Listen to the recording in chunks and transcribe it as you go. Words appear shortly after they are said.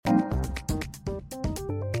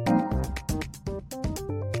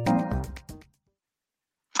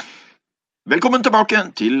Velkommen tilbake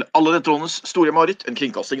til Alle nettrådenes store Marit, en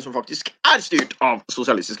kringkasting som faktisk styrt av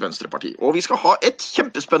Sosialistisk Venstreparti. Og vi skal ha et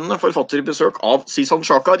kjempespennende forfatterbesøk av Zizan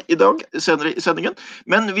Shakar I dag, senere I sendingen.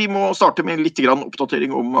 Men vi må starte med litt grann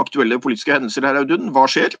oppdatering om aktuelle politiske hendelser her, Audun. Hva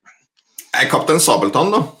skjer? Kaptein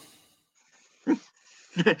Sabeltann, da.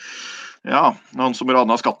 Ja, han som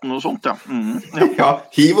ranet skatten og sånt, ja. Ja,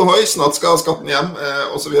 hiv og høy, snart skal skatten hjem,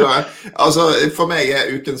 og så videre. Altså, for meg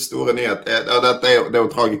ukens store nyhet, det er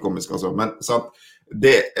jo tragikomisk, altså, men sant,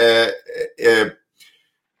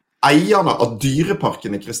 eierne av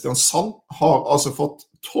dyreparken I Kristiansand har altså fått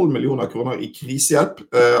 12 millioner kroner I krisehjelp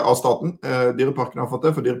av staten. Dyreparken har fått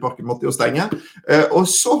det, for dyreparken måtte jo stenge. Og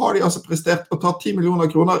så har de altså prestert å ta 10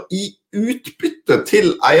 millioner kroner I utbytte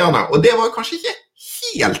til eierne, og det var kanskje ikke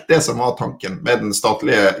helt det som var tanken med den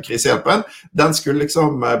statlige krisehjelpen. Den skulle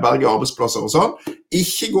liksom berge arbeidsplasser og sånn,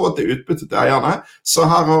 ikke gå til utbytte til eierne. Så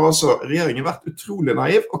her har altså regjeringen vært utrolig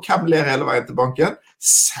naiv, og hvem ler hele veien til banken?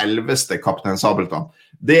 Selveste kaptein Sabeltann.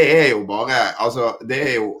 Det jo bare, altså, det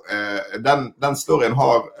jo, den storyen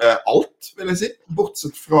har alt, vil jeg si,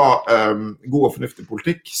 bortsett fra god og fornuftig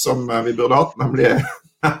politikk som vi burde hatt, nemlig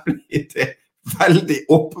det veldig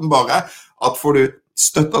åpenbare at får du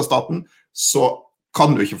støtte av staten, så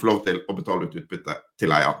kan du ikke få lov til å betale ut utbytte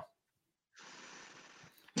til eieren.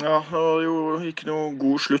 Ja, det var jo ikke noe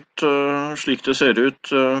god slutt slik det ser ut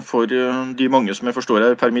for de mange som jeg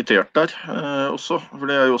forstår permittert der også, for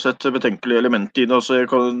det jo også et betenkelig element I det. Altså jeg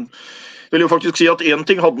vil jo faktisk si at en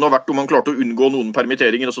ting hadde nå vært om man klarte å unngå noen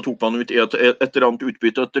permitteringer, og så tok man ut et eller annet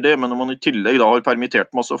utbytte etter det, men når man I tillegg da har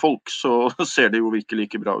permittert masse folk, så ser det jo virkelig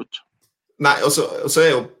ikke bra ut. Nei, og så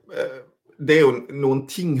jo... Det jo noen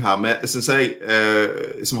ting her med, synes jeg,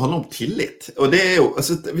 som handler om tillit. Og det jo,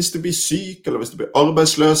 altså, hvis du blir syk, eller hvis du blir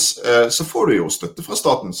arbeidsløs, så får du jo støtte fra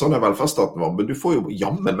staten. Sånn velferdsstaten var, men du får jo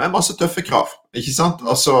jammen med masse tøffe krav. Ikke sant?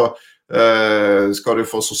 Altså, skal du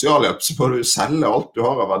få sosialhjelp, så må du selge alt du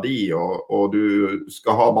har av verdi, og du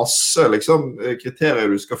skal ha masse, liksom, kriterier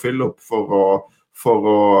du skal fylle opp for å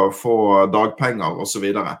få dagpenger, og så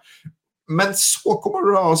videre. Men så kommer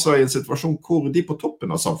du da altså I en situasjon hvor de på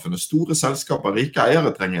toppen av samfunnet, store selskaper, rike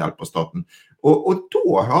eiere trenger hjelp av staten. Og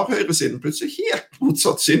da har høyresiden plutselig helt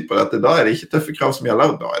motsatt syn på dette. Da det ikke tøffe krav som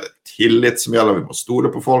gjelder, da det tillit som gjelder, vi må stole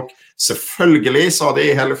på folk. Selvfølgelig, sa de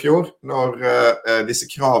I hele fjor, når disse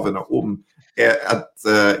kravene om et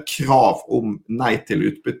krav om nei til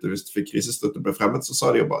utbytte hvis du fikk krisestøtte ble fremmet, så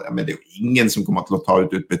sa de jo bare, ja, men det jo ingen som kommer til å ta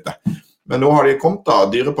ut utbytte. Men nå har de kommet da,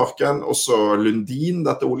 Dyreparken, også Lundin,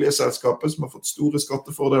 dette oljeselskapet som har fått store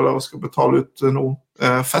skattefordeler og skal betale ut noe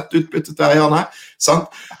fett utbytte til eierne.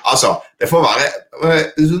 Sant? Altså, det får være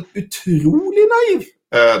utrolig naiv,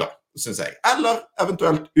 da, synes jeg. Eller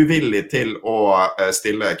eventuelt uvillig til å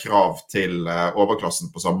stille krav til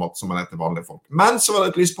overklassen på samme måte som man til vanlige folk. Men så var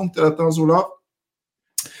det et lyspunkt I dette, Hans Olav,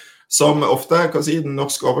 som ofte kan si den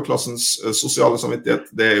norske overklassens sosiale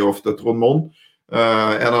samvittighet, det jo ofte Trond Mohn,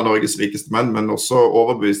 en av Norges rikeste menn, men også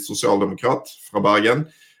overbevist sosialdemokrat fra Bergen.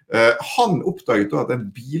 Han oppdaget da at en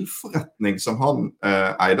bilforretning som han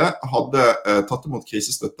eide hadde tatt imot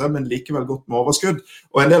krisestøtte, men likevel gått med overskudd.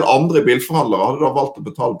 Og en del andre bilforhandlere hadde da valgt å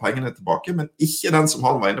betale pengene tilbake, men ikke den som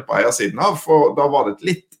han var inne på eiersiden av, for da var det et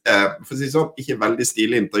litt, for å si sånn, ikke veldig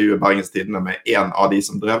stilig intervju I Bergens Tidende med en av de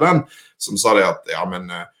som drev den, som sa det at, ja,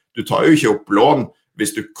 men du tar jo ikke opp lån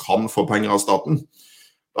hvis du kan få penger av staten.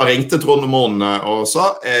 Da ringte Trond Mohn og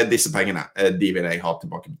sa, disse pengene, de vil jeg ha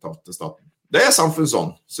tilbake betalt til staten. Det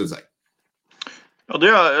samfunnsånd, synes jeg. Ja,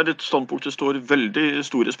 det et standpunkt det står veldig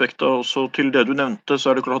stor respekt av, også til det du nevnte,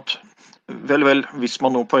 så det klart, vel, hvis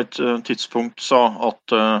man nå på et tidspunkt sa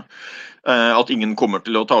at ingen kommer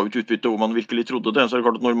til å ta ut utbytte hvor man virkelig trodde det, så det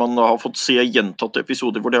klart at når man har fått se gjentatt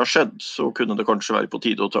episoder hvor det har skjedd, så kunne det kanskje være på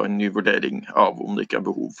tide å ta en ny vurdering av om det ikke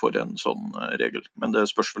behov for en sånn regel. Men det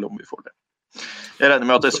spørs vel om vi får det. Jeg regner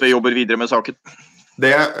med at SV jobber videre med saken.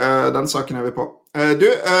 Den saken vi på. Du,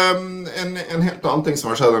 en helt annen ting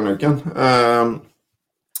som har skjedd denne uken,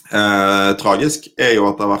 tragisk, jo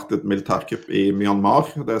at det har vært et militærkupp I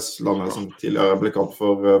Myanmar, det landet som tidligere ble kalt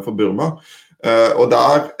for Burma. Og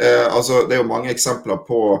der, altså, det jo mange eksempler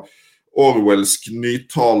på Orwellsk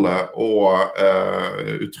nytale og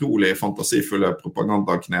utrolig fantasifulle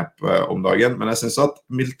propagandaknep om dagen, men jeg synes at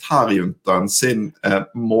militærjuntaen sin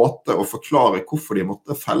måte å forklare hvorfor de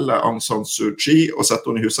måtte felle Aung San Suu Kyi og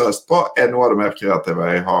sette henne I husarrest på, noe av det mer kreative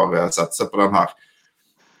jeg har sett. Se på den her.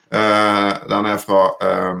 Den fra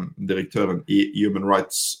direktøren I Human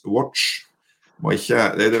Rights Watch.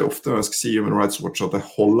 Det ofte når jeg skal si Human Rights Watch at jeg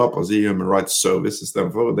holder på å si Human Rights Service I stedet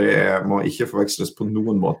for. Det må ikke forveksles på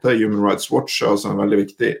noen måte. Human Rights Watch altså en veldig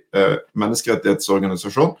viktig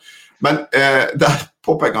menneskerettighetsorganisasjon. Men der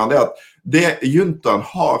påpeker han det at det juntaen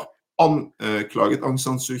har anklaget Aung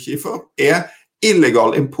San Suu Kyi for,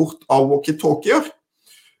 illegal import av walkie-talkier.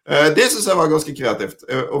 Det synes jeg var ganske kreativt,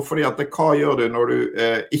 og fordi at hva gjør du når du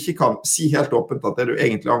ikke kan si helt åpent at det du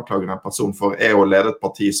egentlig anklager en person for å lede et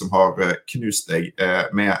parti som har knust deg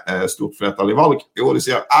med stort flertall i valg? Jo, du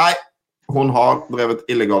sier, nei, hun har drevet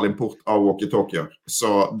illegal import av walkie-talkier,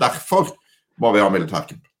 så derfor må vi ha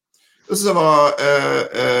militærkupp. Det synes jeg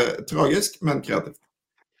var tragisk, men kreativt.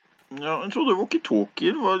 Ja, jeg trodde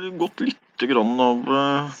walkie-talkier var gått litt grann av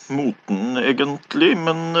moten egentlig,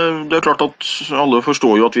 men det klart at alle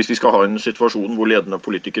forstår jo at hvis vi skal ha en situasjon hvor ledende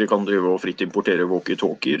politikere kan drive og fritt importere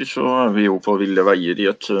walkie-talkier, så vi jo på ville veier i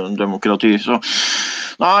et demokrati. Så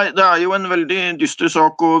nei, det jo en veldig dyster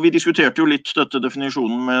sak, og vi diskuterte jo litt dette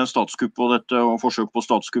definisjonen med statskupp og forsøk på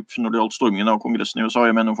statskupp når det gjaldt stormingen av kongressen i USA.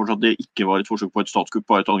 Jeg mener fortsatt at det ikke var et forsøk på et statskupp,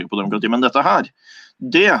 bare et angrep på demokrati, men dette her,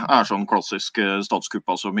 det sånn klassisk statskupp,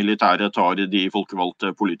 altså militæret tar de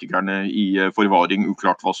folkevalgte politikerne i forvaring,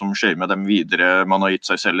 uklart hva som skjer med dem videre, man har gitt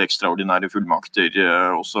seg selv ekstraordinære fullmakter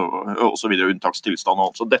og så videre, unntakstilstand og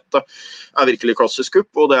alt. Så dette virkelig klassisk kupp,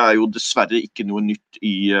 og det jo dessverre ikke noe nytt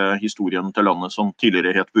i historien til landet som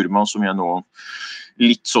tidligere het Burma, som jeg nå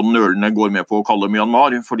litt sånn nølende går med på å kalle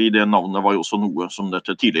Myanmar, fordi det navnet var jo også noe som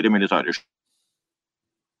dette tidligere militære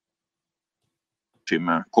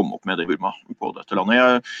kom opp med det i Burma på dette landet.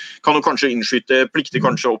 Jeg kan jo kanskje pliktig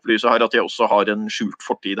kanskje opplyse her at jeg også har en skjult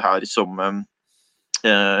fortid her som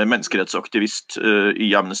menneskerettsaktivist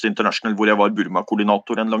i Amnesty International, hvor jeg var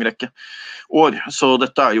Burma-koordinator en lang rekke år. Så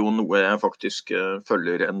dette jo noe jeg faktisk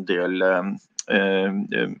følger en del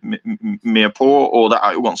med på, og det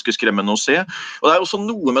jo ganske skremmende å se. Og det også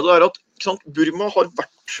noe med det at Burma har vært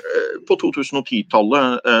på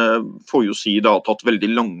 2010-tallet, får jo si da, tatt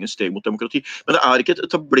veldig lange steg mot demokrati, men det ikke et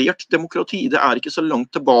etablert demokrati, det ikke så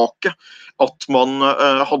langt tilbake at man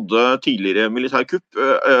hadde tidligere militærkupp,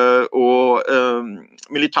 og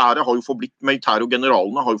militæret har jo militæret og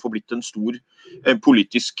generalene har jo forblitt en stor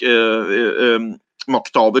politisk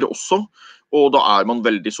makthaver også, og da man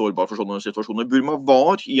veldig sårbar for sånne situasjoner. Burma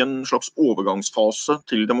var i en slags overgangsfase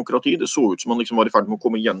til demokrati. Det så ut som man liksom var i ferd med å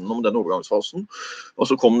komme gjennom den overgangsfasen, og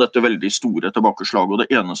så kom dette veldig store tilbakeslag, og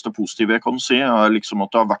det eneste positive jeg kan se liksom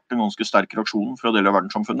at det har vært en ganske sterk reaksjon fra deler av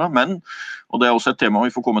verdenssamfunnet, men, og det også et tema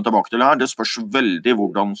vi får komme tilbake til her, det spørs veldig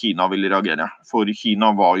hvordan Kina vil reagere, for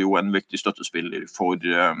Kina var jo en viktig støttespiller for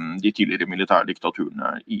de tidligere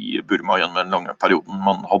militærdiktaturene i Burma gjennom den lange perioden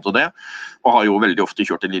man hadde det, og har jo veldig ofte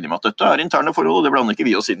kjørt en linje med at dette interne forhold, og det blander ikke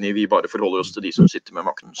vi oss inn i, vi bare forholder oss til de som sitter med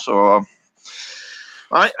makten. Så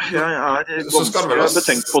nei, jeg ganske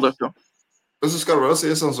betenkt på dette. Så skal det vel si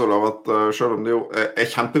sånn, Olav, at selv om det jo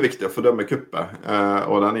kjempeviktig å fordømme kuppet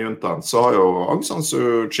og denne juntaen, så har jo Aung San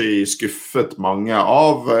Suu Kyi skuffet mange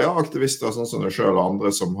av aktivister, sånn som det selv og andre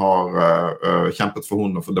som har kjempet for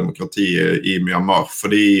hun og for demokrati i Myanmar,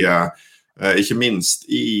 fordi ikke minst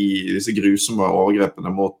i disse grusomme overgrepene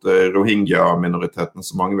mot Rohingya-minoriteten,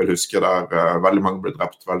 som mange vil huske, der veldig mange ble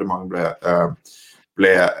drept, veldig mange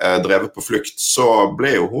ble drevet på flukt, så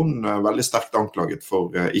ble jo hun veldig sterkt anklaget for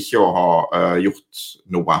ikke å ha gjort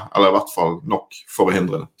noe, eller i hvert fall nok for å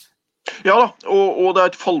hindre det. Ja da, og det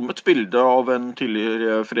et falmet bilde av en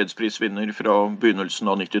tidligere fredsprisvinner fra begynnelsen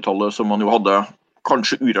av 90-tallet, som man jo hadde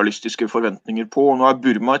kanskje urealistiske forventninger på. Nå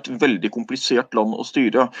Burma et veldig komplisert land å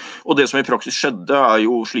styre, og det som i praksis skjedde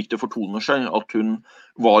jo slik det fortoner seg, at hun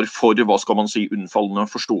var for, hva skal man si, unnfallende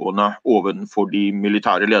forstående ovenfor de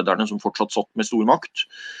militære lederne som fortsatt satt med stor makt,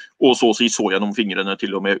 og så å si så gjennom fingrene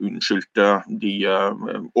til og med unnskyldte de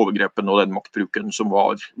overgrepene og den maktbruken som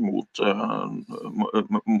var mot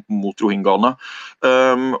rohingyaene.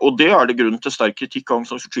 Og det det grunn til sterk kritikk av Aung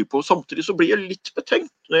San Suu Kyi på. Samtidig så blir jeg litt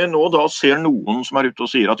betenkt når jeg nå da ser noen som ute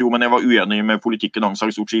og sier at jo, men jeg var uenig med politikken Aung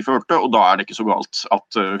San Suu Kyi førte, og da det ikke så galt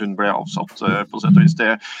at hun ble avsatt på sett og vis.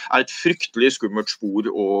 Det et fryktelig skummelt spor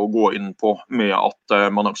å gå inn på med at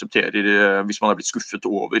man aksepterer, hvis man blitt skuffet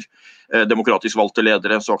over demokratisk valgte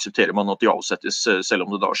ledere, så aksepterer man at de avsettes selv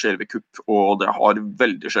om det da skjer ved kupp, og det har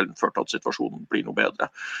veldig sjelden ført at situasjonen blir noe bedre.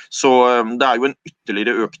 Så det jo en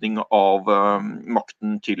ytterligere økning av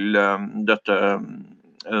makten til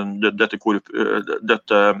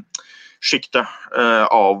dette skiktet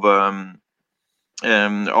av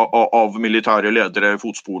militære ledere,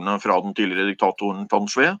 fotsporene fra den tidligere diktatoren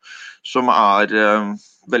Than Shwe, som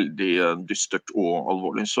veldig dystert og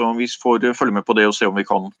alvorlig. Så vi får følge med på det og se om vi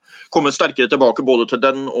kan komme sterkere tilbake både til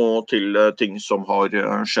den og til ting som har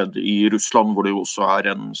skjedd i Russland, hvor det jo også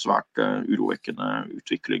en svært urovekkende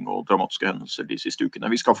utvikling og dramatiske hendelser de siste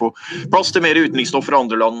ukene. Vi skal få plass til mer utenriksstoff fra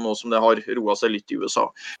andre land nå som det har roet seg litt i USA.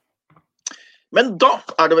 Men da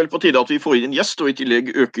det vel på tide at vi får inn en gjest, og i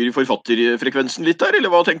tillegg øker forfatterfrekvensen litt der, eller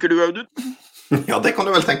hva tenker du, Audun? Ja, det kan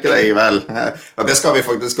du vel tenke deg vel. Ja, det skal vi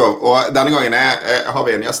faktisk også. Og denne gangen har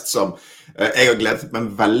vi en gjest som jeg har gledet meg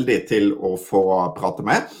veldig til å få prate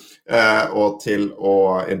med, og til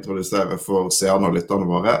å introdusere for seerne og lytterne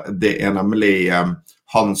våre. Det nemlig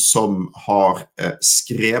han som har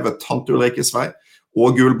skrevet Tante Ulrikkes vei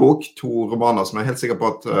og Gul bok, 2 romaner som jeg er helt sikker på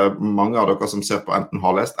at mange av dere som ser på enten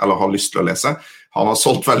har lest eller har lyst til å lese. Han har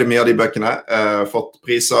solgt veldig mye av de bøkene, fått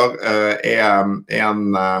priser, en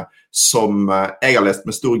som jeg har lest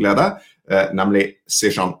med stor glede, nemlig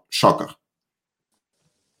Zishan Shakar.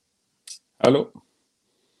 Hallo.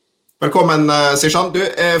 Velkommen, Zishan.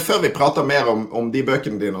 Før vi prater mer om de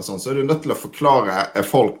bøkene dine og sånn, så er du nødt til å forklare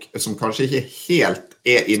folk som kanskje ikke helt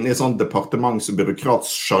inne i sånn departements- og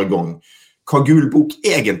byråkratsjargong hva Gul bok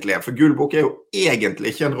egentlig for Gul bok jo egentlig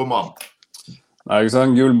ikke en roman. Nei, ikke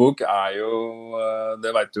sant? Gul bok jo,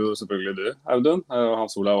 det vet jo selvfølgelig du, Audun, og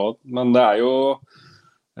Hans Olav også, men det jo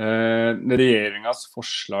regjeringens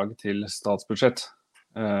forslag til statsbudsjett.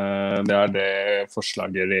 Det det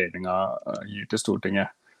forslaget regjeringen gir til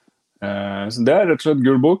Stortinget. Så det rett og slett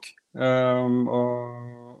Gul bok,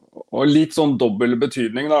 og litt sånn dobbel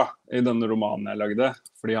betydning da, i denne romanen jeg lagde,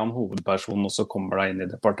 fordi han hovedpersonen også kommer da inn i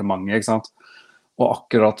departementet, ikke sant? Og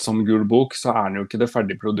akkurat som Gul bok, så han jo ikke det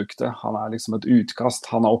ferdige produktet. Han liksom et utkast,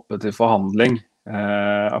 han oppe til forhandling,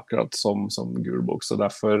 akkurat som Gul bok. Så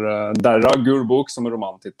derfor, derav Gul bok som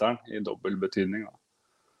romantittelen i dobbel betydning da.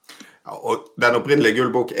 Ja, og den opprinnelige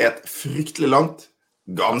Gul bok et fryktelig langt,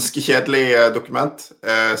 ganske kjedelig dokument.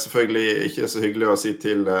 Selvfølgelig ikke så hyggelig å si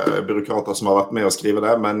til byråkrater som har vært med å skrive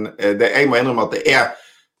det, men jeg må innrømme at det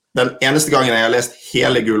den eneste gangen jeg har lest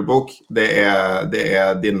hele Gul bok, det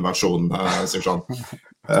din versjon, Zishan.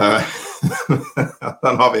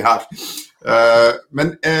 Den har vi her.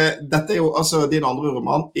 Men dette jo altså din andre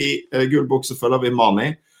roman. I Gul bok så følger vi Mani,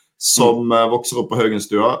 som vokser opp på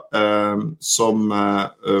Haugenstua, som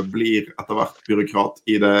blir etter hvert byråkrat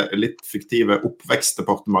i det litt fiktive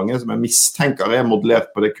oppvekstdepartementet, som jeg mistenker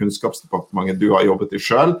modellert på det kunnskapsdepartementet du har jobbet i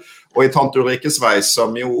selv. Og i Tante Ulrikkes vei,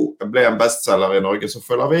 som jo ble en bestseller i Norge, så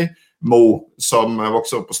følger vi Mo, som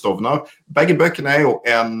vokser opp på Stovner. Begge bøkene jo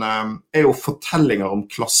fortellinger om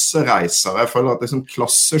klassereiser. Jeg føler at liksom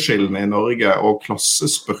klasseskillene i Norge og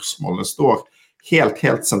klassespørsmålene står helt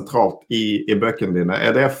sentralt i bøkene dine.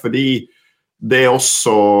 Det fordi det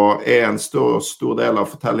også en stor del av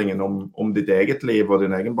fortellingen om ditt eget liv og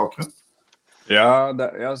din egen bakgrunn? Ja,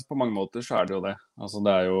 på mange måter så det jo det. Altså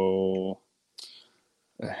det jo...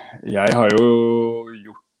 Jeg har jo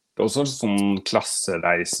gjort også sånn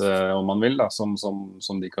klassereise, om man vil, da, som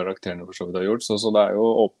de karakterene for så vidt har gjort. Så det jo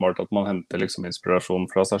åpenbart at man henter liksom inspirasjon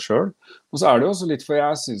fra seg selv. Og så det jo også litt, for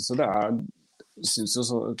jeg synes jo synes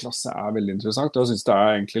jo klasse veldig interessant, og jeg synes det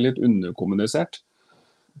egentlig litt underkommunisert.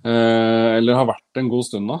 Eller har vært en god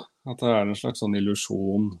stund nå. At det en slags sånn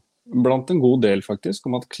illusjon, blant en god del faktisk,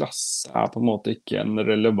 om at klasse på en måte ikke en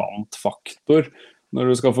relevant faktor når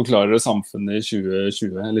du skal forklare samfunnet i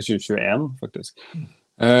 2020, eller 2021 faktisk.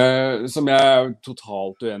 Som jeg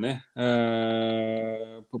totalt uenig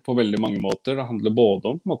på veldig mange måter. Det handler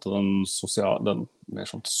både om på en måte, den mer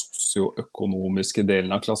sånn sosioøkonomiske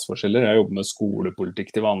delen av klasseforskjeller. Jeg jobber med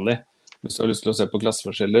skolepolitikk til vanlig. Hvis du har lyst til å se på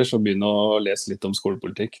klasseforskjeller, så begynn å lese litt om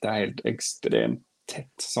skolepolitikk. Det helt ekstremt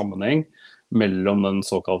tett sammenheng mellom den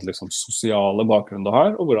såkalt liksom, sosiale bakgrunnen du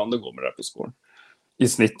har, og hvordan det går med deg på skolen. I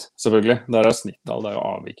snitt, selvfølgelig. Der snittall, det jo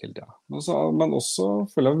avvik helt, ja. Men også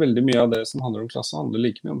føler jeg veldig mye av det som handler om klasse, handler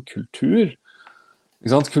like mye om kultur.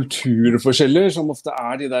 Ikke sant? Kulturforskjeller, som ofte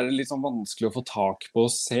de der litt sånn vanskelig å få tak på å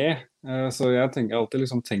se. Så jeg alltid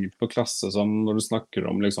liksom tenkt på klasse som når du snakker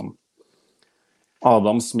om liksom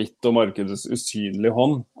Adam Smith og markedets usynlige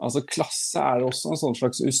hånd. Altså klasse også en sånn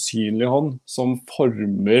slags usynlig hånd som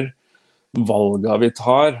former valgene vi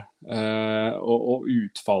tar, og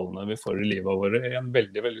utfallene vi får i livet våre i en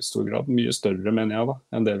veldig, veldig stor grad, mye større, mener jeg da,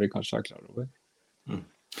 enn det vi kanskje klar over.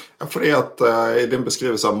 Ja, fordi at i din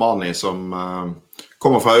beskrivelse av Mani som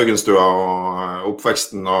kommer fra Haugenstua og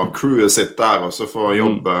oppveksten og crewet sitt der, og så får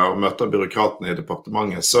jobbe og møte byråkratene i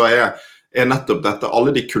departementet, så nettopp dette,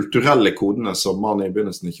 alle de kulturelle kodene som Mani i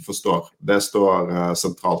begynnelsen ikke forstår, det står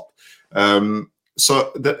sentralt. Så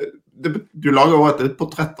du lager også et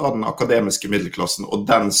portrett av den akademiske middelklassen og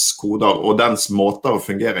dens koder og dens måter å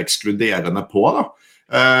fungere ekskluderende på da.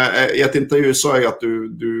 I et intervju så jeg at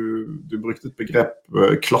du brukte et begrep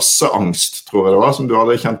klasseangst, tror jeg det var, som du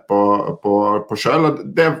hadde kjent på selv.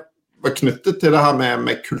 Det var knyttet til det her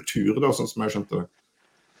med kultur da, sånn som jeg skjønte det.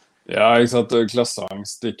 Ja, ikke sant,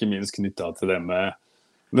 klasseangst, ikke minst knyttet til det med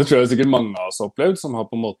Det tror jeg sikkert mange av oss har opplevd, som har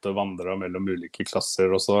på en måte vandret mellom ulike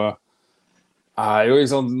klasser, og så jo,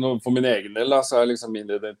 for min egen del, da, så liksom min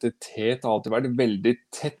identitet har alltid vært veldig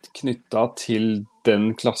tett knyttet til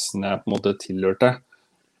den klassen jeg på en måte tilhørte.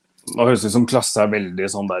 Det høres ut som klasse veldig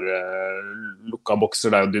sånn der lukka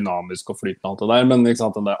bokser, det jo dynamisk og flytende alt det der, men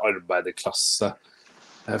den der arbeiderklasse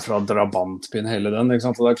fra drabantpinn, hele den, ikke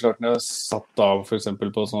sant? Og det klart når jeg satt av for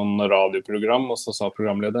eksempel på sånn radioprogram, og så sa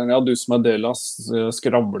programlederen, ja, du som del av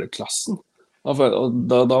skravleklassen, da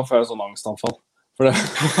får jeg sånn angstanfall. For det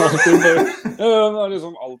jeg har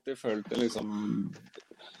liksom alltid følt det liksom,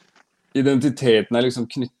 identiteten liksom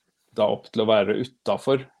knyttet opp til å være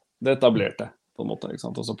utenfor det etablerte, på en måte, ikke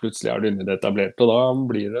sant? Og så plutselig du inne i det etablerte, og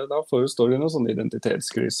da står det noen sånne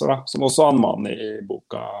identitetskriser, da, som også Ann-Man i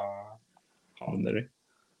boka havner i.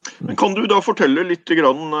 Men kan du da fortelle litt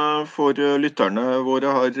grann for lytterne våre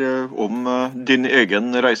her om din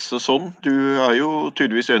egen reise sånn? Du jo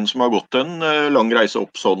tydeligvis en som har gått en lang reise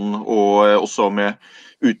opp sånn, og også med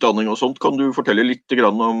utdanning og sånt. Kan du fortelle litt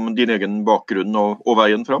grann om din egen bakgrunn og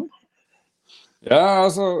veien fram? Ja,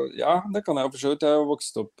 det kan jeg for så vidt. Jeg har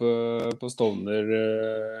vokst opp på Stovner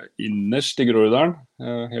innerst i Groruddalen,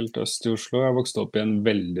 helt øst i Oslo. Jeg vokste opp i en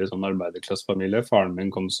veldig sånn arbeiderklassefamilie. Faren min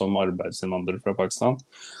kom som arbeidsinnvandrer fra Pakistan.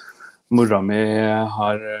 Mora mi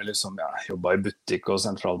har liksom jobbet i butikk og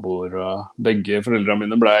sentralbord, og begge foreldrene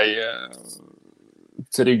mine ble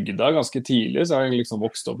trygda ganske tidlig, så jeg har liksom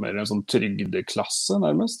vokst opp mer i en sånn trygdeklasse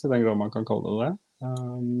nærmest, i den grad man kan kalle det det.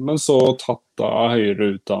 Men så tatt av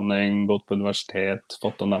høyere utdanning, gått på universitet,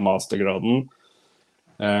 fått den der mastergraden,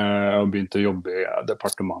 og begynt å jobbe i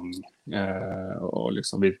departement, og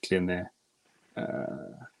liksom virkelig inn i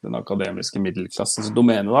den akademiske middelklassens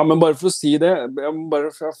domene. Da. Men bare for å si det, for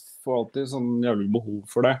jeg får alltid sånn jævlig behov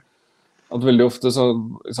for det, at veldig ofte så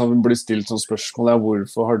blir stilt sånn spørsmål,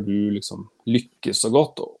 hvorfor har du liksom lykkes så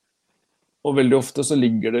godt? Og veldig ofte så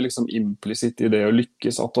ligger det liksom implisitt i det å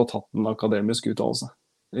lykkes at du har tatt en akademisk utdannelse.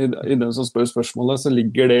 I den som spør spørsmålet, så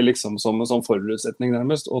ligger det liksom som en sånn forutsetning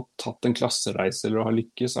nærmest, og tatt en klassereise eller å ha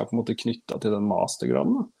lykkes på en måte knyttet til den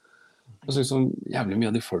mastergraden. Og så liksom jævlig mye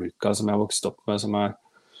av de folka som jeg har vokst opp med, som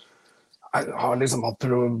har liksom hatt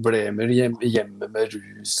problemer hjemme med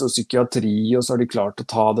rus og psykiatri, og så har de klart å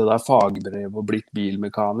ta det der fagbrevet og blitt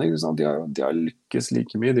bilmekanik. De har lykkes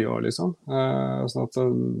like mye, de også, liksom. Sånn at,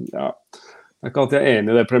 jeg er ikke alltid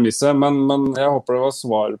enig i det premisset, men jeg håper det var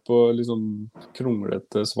svar på, liksom,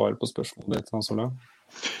 kronglete svar på spørsmålet ditt, Hans Olav.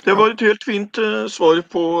 Det var et helt fint svar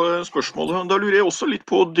på spørsmålet. Da lurer jeg også litt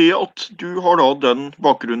på det at du har da den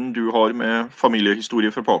bakgrunnen du har med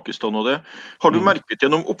familiehistorie fra Pakistan og det. Har du merket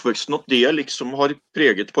gjennom oppveksten at det liksom har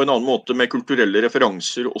preget på en annen måte med kulturelle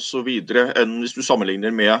referanser og så videre enn hvis du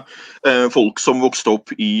sammenligner med folk som vokste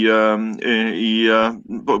opp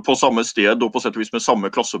på samme sted og på sett og vis med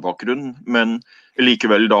samme klassebakgrunn, men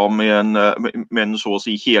likevel da med en så å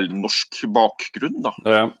si helnorsk bakgrunn da?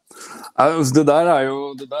 Ja. Altså, det der er jo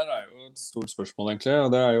et stort spørsmål egentlig,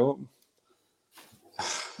 og det jo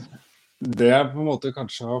det jeg på en måte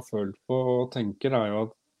kanskje har følt på og tenker jo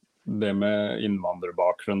at det med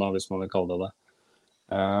innvandrerbakgrunn, hvis man vil kalle det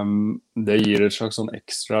det gir et slags sånn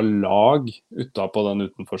ekstra lag utenpå den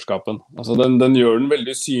utenforskapen. Altså den gjør den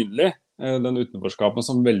veldig synlig, den utenforskapen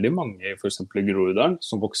som veldig mange, for eksempel i Groruddalen,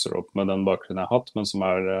 som vokser opp med den bakgrunnen jeg har hatt, men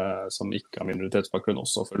som ikke har minoritetsbakgrunn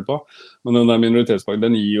også følger på. Men den der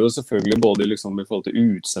minoritetsbakgrunnen, den gir jo selvfølgelig både liksom, i forhold til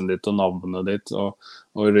utseendet ditt og navnet ditt og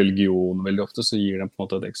religion veldig ofte, så gir den på en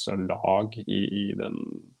måte et ekstra lag i den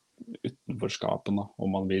utenforskapen, da,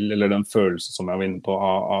 om man vil, eller den følelsen som jeg var inne på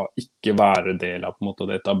av ikke være del av på en måte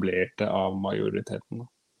det etablerte av majoriteten. Da.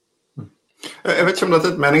 Jeg vet ikke om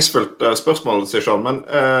dette et meningsfullt spørsmål, Sishan,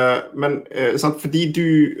 men sant, fordi de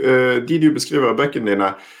du beskriver i bøkene dine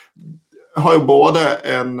har jo både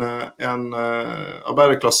en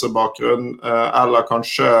arbeiderklassebakgrunn eller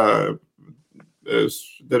kanskje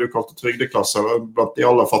det du kalte trygdeklasse blant de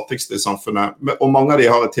aller fattigste i samfunnet, og mange av de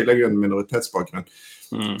har i tillegg en minoritetsbakgrunn.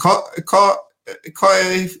 Hva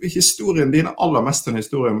historien din aller mest en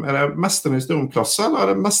historie om? Det mest en historie om klasse,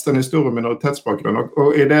 eller det mest en historie om minoritetsbakgrunn?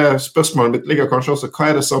 Og i det spørsmålet mitt ligger kanskje også,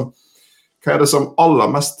 hva det som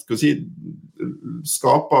aller mest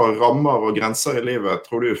skaper rammer og grenser i livet,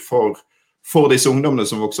 tror du, for disse ungdommene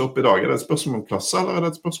som vokser opp i dag? Det et spørsmål om klasse, eller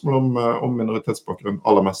det et spørsmål om minoritetsbakgrunn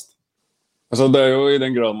aller mest? Altså, det jo i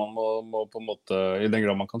den grad man må på en måte, i den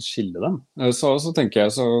grad man kan skille dem. Så tenker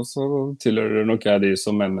jeg, så tilhører nok jeg de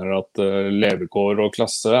som mener at levekår og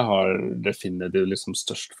klasse har definitivt liksom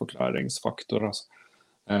størst forklaringsfaktor. Altså.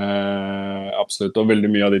 Absolutt, og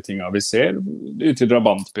veldig mye av de tingene vi ser ute i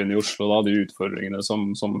drabantbyen i Oslo, da, de utfordringene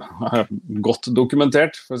som godt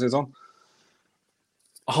dokumentert, for å si sånn.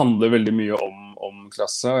 handler veldig mye om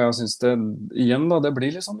klasse, og jeg synes det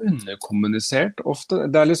blir litt sånn underkommunisert ofte.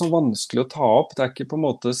 Det litt sånn vanskelig å ta opp, det ikke på en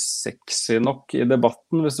måte sexy nok i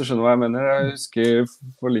debatten, hvis du skjønner hva jeg mener. Jeg husker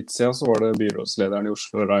for litt siden så var det byrådslederen i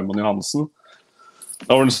Oslo, Raymond Johansen.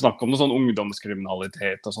 Da var det snakk om noe sånn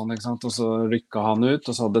ungdomskriminalitet og sånn, ikke sant? Og så rykket han ut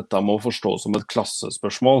og sa at dette må forstås som et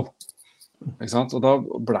klassespørsmål. Ikke sant? Og da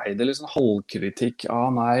ble det liksom halvkritikk.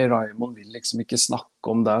 Nei, Raymond vil liksom ikke snakke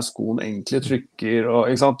om der skoen egentlig trykker. Og,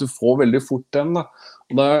 ikke sant? Du får veldig fort den da.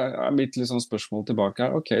 Og da mitt liksom spørsmål tilbake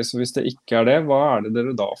her. Ok, så hvis det ikke det, hva det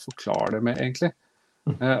dere da forklarer det med egentlig?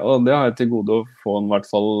 Og det har jeg til gode å få en i hvert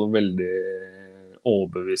fall veldig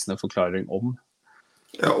overbevisende forklaring om.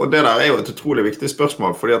 Ja, og det der jo et utrolig viktig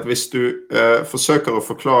spørsmål, fordi at hvis du forsøker å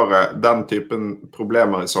forklare den typen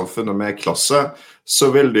problemer i samfunnet med klasse, så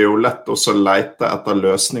vil det jo lett også lete etter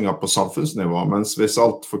løsninger på samfunnsnivå, mens hvis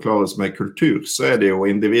alt forklares med kultur, så det jo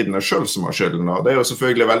individene selv som har skylden, og det jo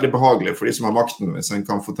selvfølgelig veldig behagelig for de som har makten, hvis en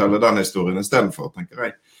kan fortelle den historien i stedet for, tenker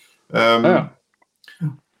jeg. Ja.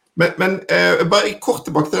 Men bare kort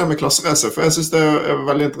tilbake til det med klassereise, for jeg synes det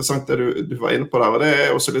veldig interessant det du var inne på der, og det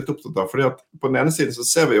jeg også litt opptatt av, fordi at på den ene siden så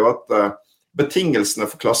ser vi jo at betingelsene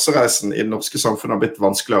for klassereisen i det norske samfunnet har blitt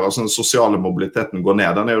vanskeligere, altså den sosiale mobiliteten går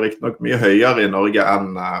ned. Den jo riktig nok mye høyere i Norge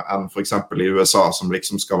enn for eksempel i USA, som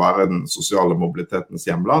liksom skal være den sosiale mobilitetens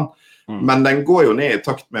hjemland. Men den går jo ned i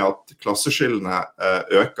takt med at klasseskillene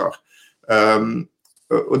øker.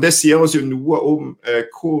 Og det sier oss jo noe om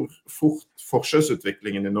hvor fort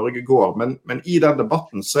forskjellsutviklingen i Norge går, men i den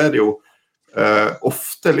debatten så det jo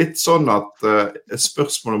ofte litt sånn at et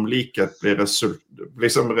spørsmål om likhet blir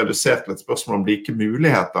liksom redusert til et spørsmål om like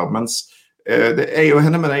muligheter, mens det jo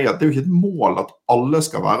henne med deg at det jo ikke et mål at alle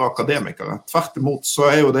skal være akademikere. Tvert imot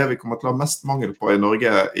så jo det vi kommer til å ha mest mangel på i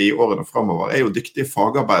Norge i årene fremover, jo dyktige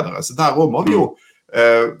fagarbeidere. Så der også må vi jo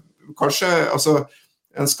kanskje, altså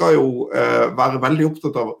en skal jo være veldig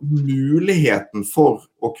opptatt av muligheten for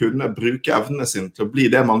å kunne bruke evnene sine til å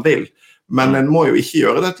bli det man vil. Men en må jo ikke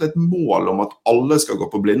gjøre det til et mål om at alle skal gå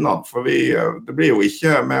på blindern, for det blir jo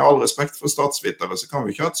ikke, med all respekt for statsvitere, så kan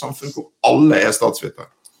vi ikke ha et samfunn hvor alle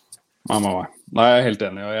statsvitere. Nei, jeg helt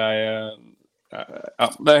enig, og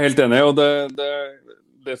det helt enig, og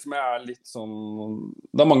det som litt sånn,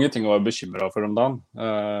 det mange ting å være bekymret for om dagen.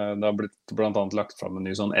 Det har blitt blant annet lagt frem en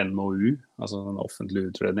ny sånn NOU, altså en offentlig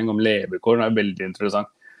utredning om levekår, det veldig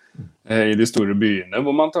interessant i de store byene,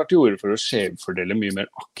 hvor man tar til orde for å skjevfordele mye mer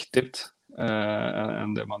aktivt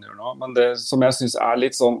enn det man gjør nå. Men det som jeg synes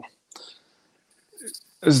litt sånn,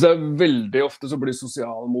 så det veldig ofte så blir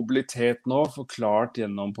sosial mobilitet nå forklart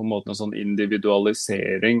gjennom på en måte en sånn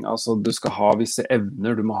individualisering, altså du skal ha visse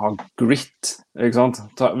evner, du må ha grit, ikke sant?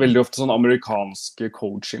 Veldig ofte sånn amerikanske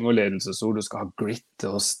coaching og ledelsesord, du skal ha grit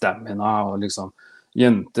og stamina, og liksom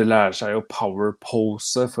jenter lærer seg å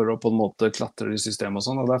powerpose for å på en måte klatre i systemet og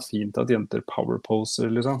sånn, og det fint at jenter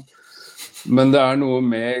powerposer liksom, men det noe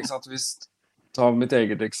med, ikke sant, ta mitt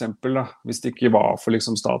eget eksempel da, hvis det ikke var for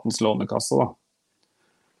liksom statens lånekasse da,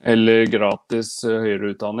 eller gratis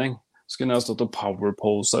høyere utdanning, så kunne jeg stått og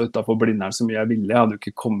powerposa utenfor Blindern så mye jeg ville, jeg hadde jo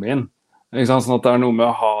ikke kommet inn. Ikke sant? Sånn at det noe med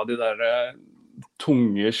å ha de der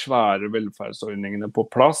tunge, svære velferdsordningene på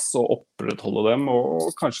plass, og opprettholde dem, og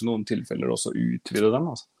kanskje noen tilfeller også utvide dem.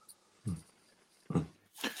 Altså.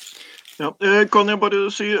 Ja, kan jeg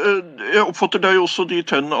bare si, jeg oppfatter deg også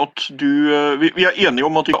dit hen at vi enige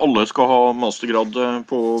om at ikke alle skal ha mastergrad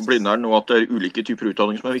på Blindern, og at det ulike typer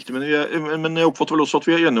utdanning som viktig, men jeg oppfatter vel også at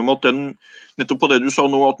vi enige om at nettopp på det du sa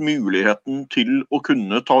nå, at muligheten til å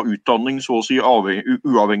kunne ta utdanning, så å si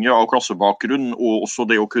uavhengig av klassebakgrunn, og også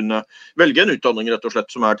det å kunne velge en utdanning rett og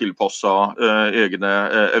slett som tilpasset egne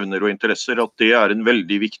evner og interesser, at det en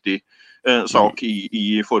veldig viktig sak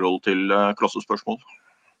i forhold til klassespørsmål.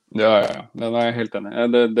 Ja, den jeg helt enig.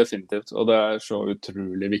 Det definitivt, og det så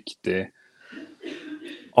utrolig viktig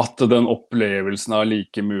at den opplevelsen av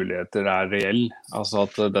like muligheter reell, altså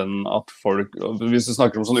at folk, hvis du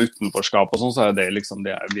snakker om sånn utenforskap og sånn, så det liksom,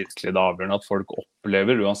 det virkelig det avgjørende at folk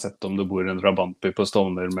opplever, uansett om du bor i en drabantby på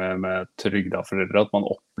Stovner med trygda foreldre, at man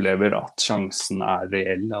opplever at sjansen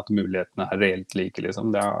reell, at mulighetene reelt like,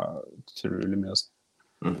 liksom. Det utrolig mye å si.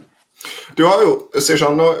 Du har jo,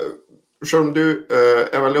 Sishan, nå selv om du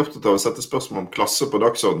veldig opptatt av å sette spørsmål om klasse på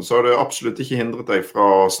dagsorden, så har det absolutt ikke hindret deg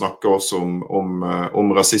fra å snakke også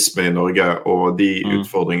om rasisme i Norge og de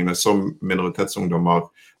utfordringene som minoritetsungdommer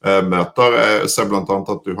møter. Jeg ser blant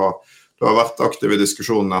annet at du har vært aktiv i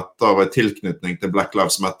diskusjonen etter tilknytning til Black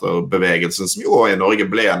Lives Matter-bevegelsen, som jo i Norge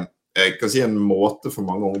ble en måte for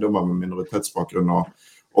mange ungdommer med minoritetsbakgrunn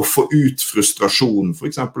å få ut frustrasjon,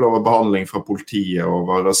 for eksempel over behandling fra politiet,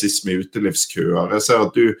 over rasisme i utelivskøer. Jeg ser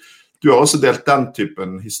at du har også delt den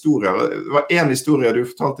typen historier. Det var en historie du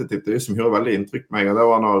fortalte til det som gjorde veldig inntrykk på meg, og det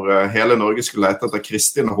var når hele Norge skulle lete etter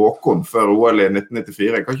Kristin og Håkon før OL i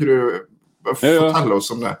 1994. Kan ikke du fortelle oss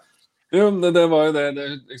om det? Jo, det var jo det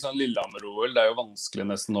liksom, Lillehammer-OL, det jo vanskelig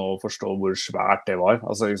nesten å forstå hvor svært det var.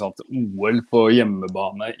 Altså, ikke sant, OL på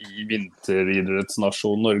hjemmebane i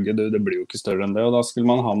vinteridrettsnasjon Norge, det blir jo ikke større enn det. Og da skulle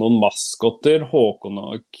man ha noen maskotter, Håkon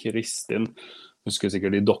og Kristin, husker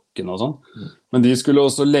sikkert de dokkene og sånn. Men de skulle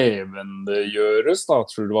også levendegjøres, da,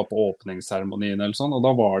 tror du det var på åpningsseremonien eller sånn, og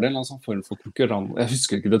da var det en sånn form for konkurranse, jeg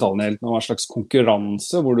husker ikke detaljene helt, men det var en slags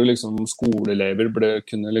konkurranse, hvor du liksom, skoleelever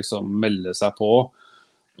kunne liksom melde seg på,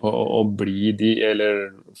 og bli de,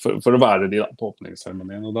 eller for å være de da, på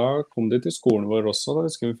åpningsseremonien. Og da kom de til skolen vår også, da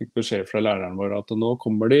vi fikk beskjed fra læreren vår at nå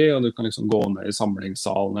kommer de, og du kan liksom gå ned i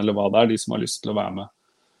samlingssalen, eller hva det de som har lyst til å være med.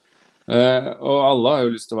 Og alle har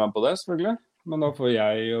jo lyst til å være med på det, selvfølgelig. Men da får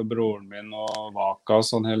jeg og broren min og Vakas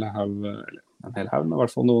og en hel haug, men i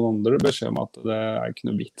hvert fall noen andre beskjed om at det ikke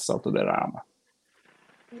noe vits at dere med.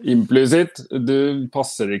 Implisitt, du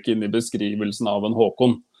passer ikke inn i beskrivelsen av en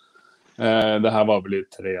Håkon. Det her var vel i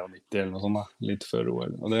 93 eller noe sånt da, litt før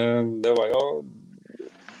OL. Og det var jo,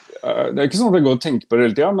 det ikke sånn at jeg går og tenker på det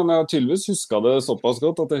hele tiden, men jeg har tydeligvis husket det såpass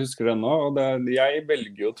godt at jeg husker det ennå. Og jeg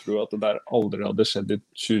velger å tro at det der aldri hadde skjedd i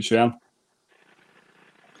 2021.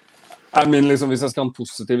 Liksom, hvis jeg skal ha en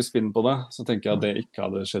positiv spinn på det, så tenker jeg at det ikke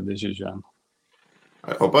hadde skjedd i 2021.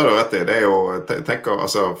 Jeg håper du vet det. Det jo, jeg tenker,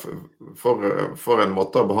 altså, for en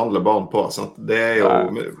måte å behandle barn på, sant? Det jo,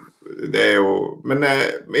 men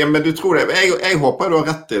du tror det. Jeg håper du har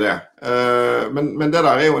rett i det. Men det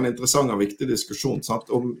der jo en interessant og viktig diskusjon,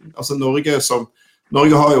 sant? Altså Norge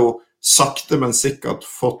har jo sakte, men sikkert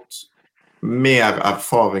fått mer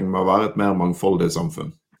erfaring med å være et mer mangfoldig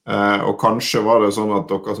samfunn. Og kanskje var det sånn at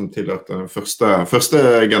dere som tilhørte den første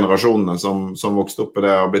generasjonene som vokste opp i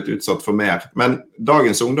det har blitt utsatt for mer. Men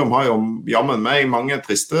dagens ungdom har jo jammen meg mange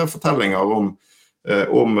triste fortellinger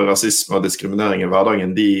om rasisme og diskriminering i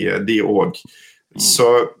hverdagen, de også. Så,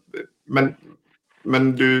 men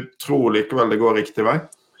du tror likevel det går riktig vei?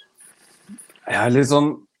 Jeg litt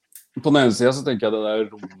sånn, på den ene siden så tenker jeg det der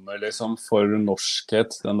rommet liksom for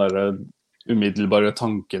norskhet, den der umiddelbare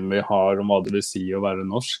tanken vi har om hva det vil si å være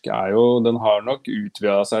norsk, den har nok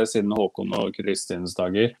utvidet seg siden Håkon og Kristins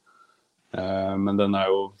dager. Men den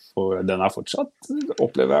fortsatt,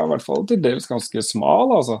 opplever jeg i hvert fall til dels ganske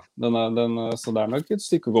smal, altså. Så det nok et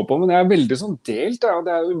stykke å gå på, men jeg veldig sånn delt, og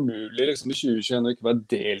det umulig liksom, i 2021 å ikke være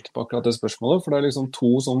delt på akkurat det spørsmålet, for det liksom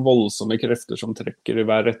to sånn voldsomme krefter som trekker i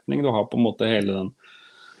hver retning. Du har på en måte hele den,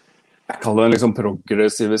 jeg kaller den liksom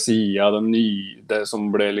progressive siden, det som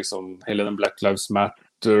ble liksom hele den Black Lives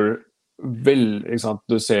Matter, ikke sant?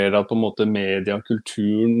 Du ser at på en måte media,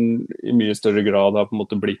 kulturen i mye større grad har på en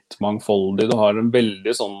måte blitt mangfoldig. Du har en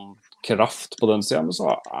veldig sånn kraft på den siden, men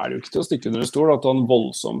så det jo ikke til å stikke under en stol at du har en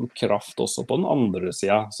voldsom kraft også på den andre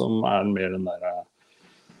siden, som mer den der,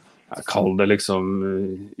 jeg kaller det liksom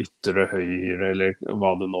ytre høyre, eller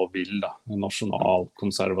hva du nå vil da, nasjonal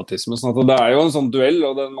konservatisme. Sånn at det jo en sånn duell,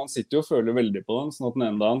 og man sitter jo og føler veldig på den, sånn at den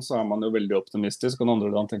ene dagen så man jo veldig optimistisk, og den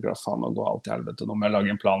andre dagen tenker jeg, faen, nå går alt i helvete, nå må jeg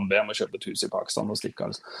lage en plan B, jeg må kjøpe et hus i Pakistan og stikke,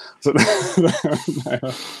 altså. Så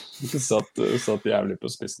det ikke satt jævlig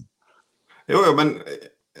på spissen. Jo, men,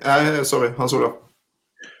 sorry, Hans Olav.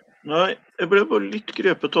 Nei, jeg ble bare litt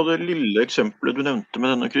grepet av det lille eksempelet du nevnte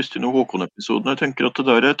med denne Kristin og Håkon-episoden. Jeg tenker at det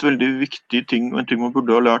der et veldig viktig ting, og en ting man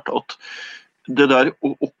burde ha lært, at det der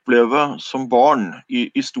å oppleve som barn i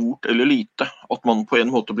stort eller lite, at man på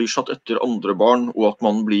en måte blir satt etter andre barn, og at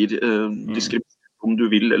man blir diskriminert om du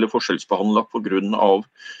vil, eller forskjellsbehandlet på grunn av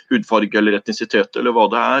hudfarge eller etnisitet, eller hva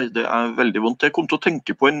det veldig vondt. Jeg kom til å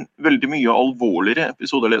tenke på en veldig mye alvorligere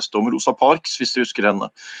episode jeg leste om Rosa Parks, hvis du husker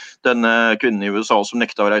henne. Denne kvinnen i USA som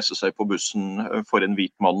nekta å reise seg på bussen for en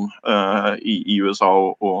hvit mann i USA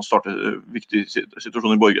og starte viktige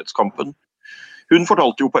situasjoner i borgerrettskampen. Hun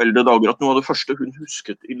fortalte jo på eldre dager at noe av det første hun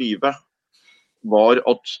husket i livet var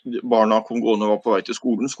at barna kom gående og var på vei til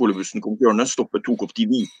skolen, skolebussen kom til hjørnet, tok opp de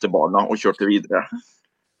hvite barna og kjørte videre.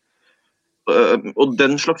 Og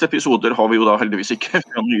den slags episoder har vi jo da heldigvis ikke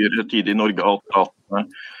fra nyere tid i Norge,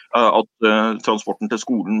 at transporten til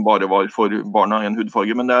skolen bare var for barna i en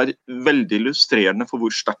hudfarge, men det veldig illustrerende for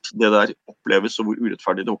hvor sterkt det der oppleves og hvor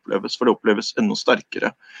urettferdig det oppleves, for det oppleves enda sterkere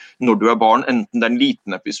når du barn, enten det en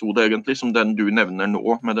liten episode egentlig, som den du nevner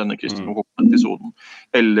nå med denne Kristin og Håkon-episoden,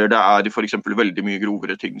 eller det for eksempel veldig mye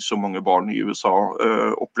grovere ting som mange barn i USA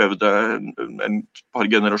opplevde en par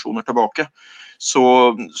generasjoner tilbake. så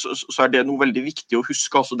det noe veldig viktig å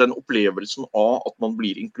huske. Altså den opplevelsen av at man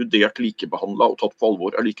blir inkludert, likebehandlet og tatt på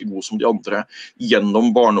alvor like god som de andre gjennom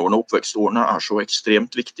barneårene og oppvekstårene så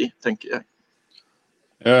ekstremt viktig, tenker jeg.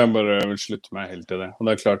 Jeg bare vil slutte meg helt til det. Og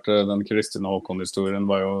det klart, den Kristin og Håkon-historien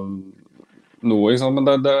var jo noe, men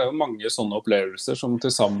det jo mange sånne opplevelser som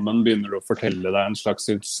til sammen begynner å fortelle deg en slags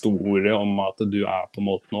historie om at du på en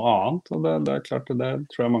måte noe annet. Og det klart, det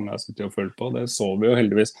tror jeg mange har sittet og følt på. Det så vi jo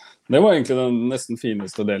heldigvis. Det var egentlig den nesten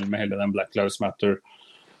fineste delen med hele den Black Lives Matter.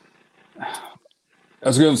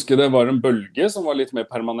 Jeg skulle ønske det var en bølge som var litt mer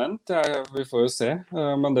permanent, vi får jo se.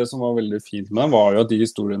 Men det som var veldig fint med den var jo at de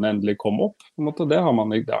historiene endelig kom opp. På en måte, det har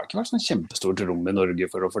ikke vært sånn kjempestort rom i Norge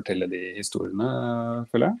for å fortelle de historiene,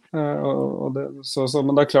 føler jeg.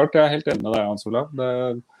 Men det klart, jeg helt enig med deg, Hans Olav.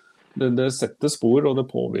 Det setter spor, og det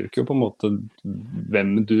påvirker jo på en måte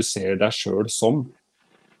hvem du ser deg selv som.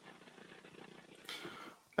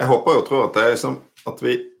 Jeg håper og tror at det sånn at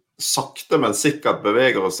vi sakte, men sikkert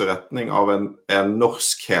beveger oss i retning av en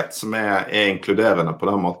norskhet som inkluderende på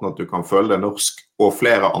den måten at du kan føle deg norsk og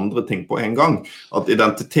flere andre ting på en gang. At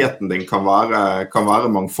identiteten din kan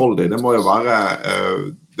være mangfoldig. Det må jo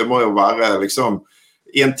være liksom,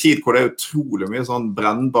 i en tid hvor det utrolig mye sånn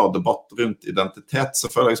brennbar debatt rundt identitet,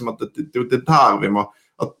 så føler jeg liksom at det der vi må,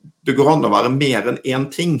 at det går an å være mer enn en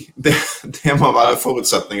ting. Det må være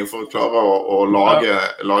forutsetninger for å klare å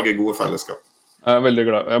lage gode fellesskap. Jeg veldig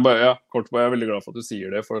glad. Jeg er veldig glad for at du sier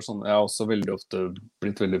det, for sånn, jeg har også veldig ofte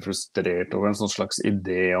blitt veldig frustrert over en sånn slags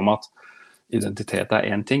idé om at identitet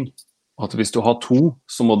en ting, og at hvis du har to,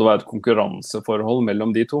 så må det være et konkurranseforhold mellom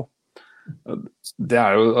de to. Det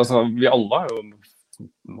jo, altså, vi alle har jo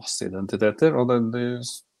masse identiteter, og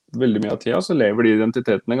veldig mye av tida så lever de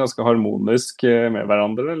identitetene ganske harmonisk med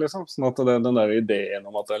hverandre, liksom. Sånn at den der ideen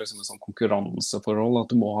om at det liksom et sånn konkurranseforhold,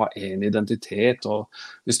 at du må ha en identitet, og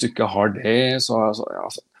hvis du ikke har det, så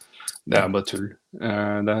det bare tull.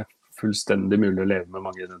 Det fullstendig mulig å leve med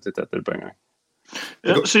mange identiteter på en gang.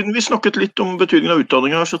 Ja, siden vi snakket litt om betydningen av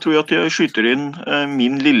utdanning her, så tror jeg at jeg skyter inn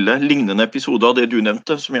min lille lignende episode av det du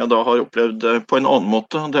nevnte, som jeg da har opplevd på en annen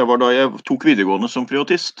måte. Det var da jeg tok videregående som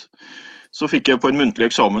privatist. Så fikk jeg på en muntlig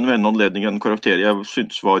eksamen ved en anledning en karakter jeg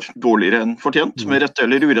syntes var dårligere enn fortjent, med rette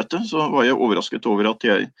eller urette. Så var jeg overrasket over at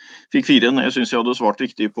jeg fikk 4. Jeg synes jeg hadde svart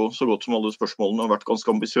riktig på så godt som alle spørsmålene, og vært ganske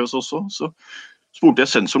ambisiøs også. Så spurte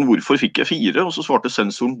jeg sensoren hvorfor fikk jeg 4, og så svarte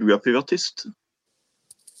sensoren du privatist.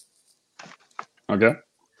 Ok.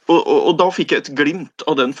 Og da fikk jeg et glimt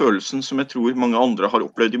av den følelsen som jeg tror mange andre har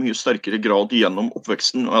opplevd i mye sterkere grad gjennom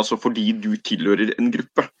oppveksten, altså fordi du tilhører en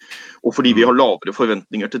gruppe, og fordi vi har lavere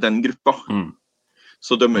forventninger til den gruppa.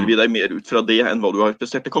 Så dømmer vi deg mer ut fra det enn hva du har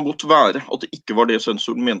prestert. Det kan godt være at det ikke var det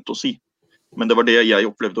sensoren mente å si, men det var det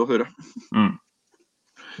jeg opplevde å høre.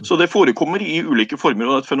 Så det forekommer i ulike former,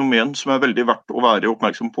 og det et fenomen som veldig verdt å være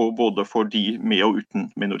oppmerksom på, både for de med og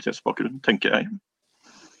uten minoritetsbakgrunn, tenker jeg.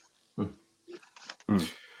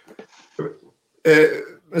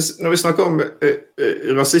 Når vi snakker om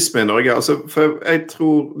rasisme i Norge, altså, for jeg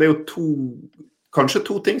tror det jo kanskje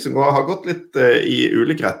to ting som har gått litt i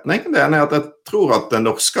ulik retning. Det ene at jeg tror at det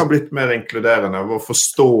norske har blitt mer inkluderende, vår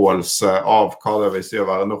forståelse av hva det vil si å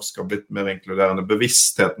være norsk har blitt mer inkluderende,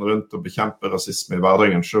 bevisstheten rundt å bekjempe rasisme i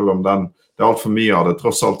hverdagen, selv om det alt for mye av det,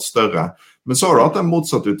 tross alt større. Men så har du hatt en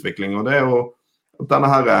motsatt utvikling, og det jo at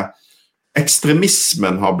denne her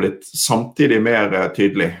ekstremismen har blitt samtidig mer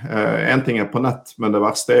tydelig. En ting på nett, men det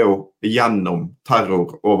verste jo gjennom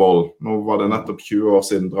terror og vold. Nå var det nettopp 20 år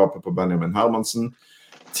siden drapet på Benjamin Hermansen,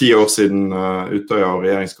 10 år siden Utøya og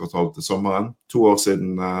regjeringskvartalet til sommeren, 2 år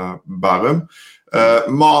siden Bærum.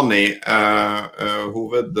 Mani,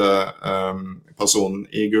 hovedpersonen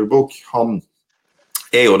i Gulbok, han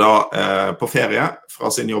jo da på ferie fra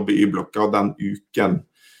sin jobb i Y-blokka den uken,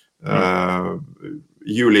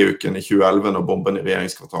 juliuken i 2011 når bomben i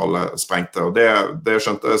regjeringskvartalet sprengte, og det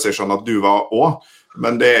skjønte jeg sånn at du var også,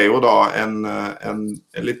 men det jo da en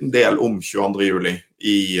liten del om 22. juli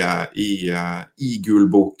i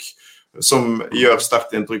Gulbok, som gjør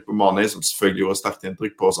sterkt inntrykk på Mani, som selvfølgelig gjorde sterkt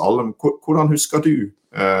inntrykk på oss alle. Hvordan husker du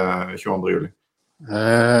 22. juli?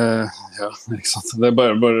 Ja, ikke sant. Det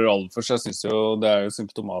bare aller først, jeg synes jo det jo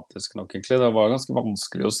symptomatisk nok egentlig. Det var ganske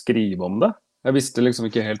vanskelig å skrive om det. Jeg visste liksom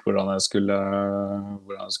ikke helt hvordan jeg skulle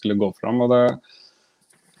gå fram, og det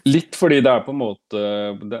litt fordi det på en måte,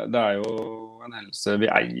 det jo en hendelse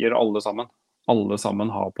vi eier alle sammen. Alle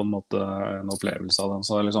sammen har på en måte en opplevelse av den,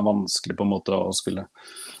 så det liksom vanskelig på en måte å skulle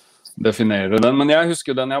definere den. Men jeg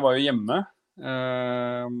husker den, jeg var jo hjemme,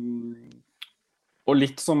 og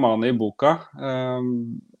litt som Mani i boka,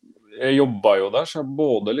 jeg jobbet jo der, så jeg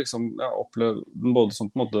både liksom, jeg opplevde både som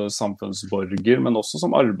på en måte samfunnsborger, men også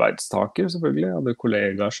som arbeidstaker selvfølgelig. Jeg hadde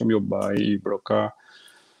kollegaer som jobbet i Y-blokka,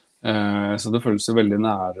 så det føles jo veldig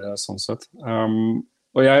nære sånn sett.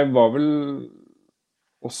 Og jeg var vel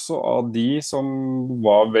også av de som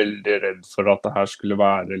var veldig redd for at det her skulle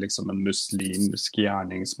være liksom en muslimsk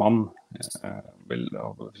gjerningsmann. Jeg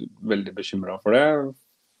var veldig bekymret for det,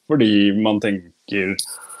 fordi man tenker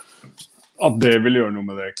at det vil gjøre noe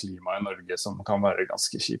med det klimaet i Norge som kan være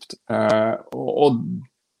ganske kjipt. Og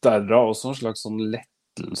derav også en slags sånn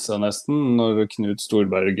lettelse nesten, når Knut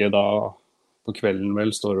Storberget da på kvelden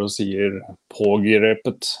vel står og sier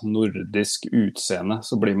pågrepet nordisk utseende,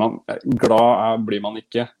 så blir man glad blir man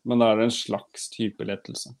ikke, men det er en slags type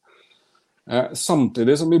lettelse.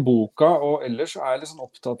 Samtidig som i boka, og ellers er jeg liksom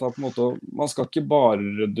opptatt av på en måte, man skal ikke bare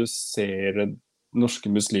redusere norske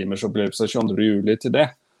muslimers opplevelse av 22. juli til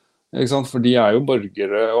det. Ikke sant? For de er jo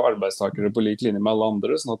borgere og arbeidstakere på lik linje med alle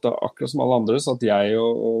andre, sånn at det er akkurat som alle andre, så at jeg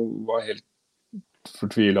og var helt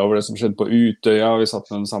fortvilet over det som skjedde på Utøya, vi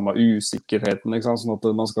satt med den samme usikkerheten, ikke sant? Sånn at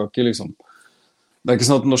man skal ikke liksom, det er ikke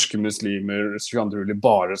sånn at norske muslimer 22. juli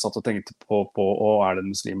bare satt og tenkte på å er det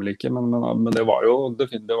en muslim eller ikke, men det var jo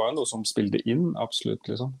noe som spilte inn, absolutt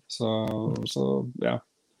liksom, så ja.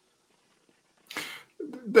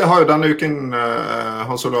 Det har jo denne uken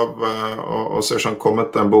Hans Olav og Seshan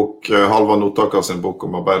kommet en bok, Halvard Notaker sin bok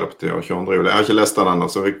om Arbeiderpartiet og 22. juli. Jeg har ikke lest den ennå,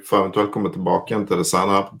 så vi får eventuelt komme tilbake igjen til det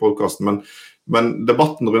senere her på podcasten, men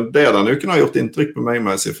debatten rundt det denne uken har gjort inntrykk på meg,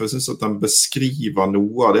 må jeg si, for jeg synes at den beskriver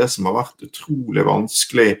noe av det som har vært utrolig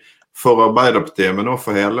vanskelig for Arbeiderpartiet, men også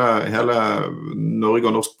for hele Norge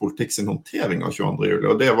og norsk politikk sin håndtering av 22. juli,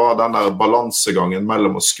 og det var den der balansegangen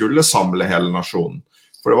mellom å skulle samle hele nasjonen,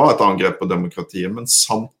 for det var et angrep på demokratiet, men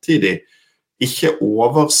samtidig ikke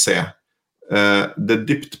overse det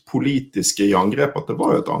dypt politiske i angrep, at det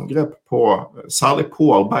var jo et angrep særlig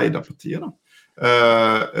på Arbeiderpartiet da.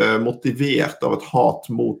 Motivert av et hat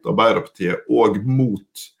mot Arbeiderpartiet og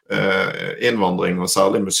mot innvandring og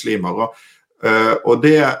særlig muslimer. Og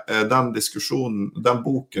den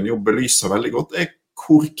boken jo belyser veldig godt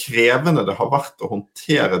hvor krevende det har vært å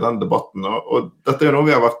håndtere den debatten. Og dette er noe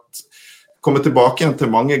vi har kommet tilbake igjen til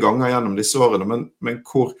mange ganger gjennom disse årene, men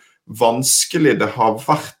hvor vanskelig det har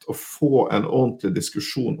vært å få en ordentlig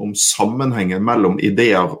diskusjon om sammenhengen mellom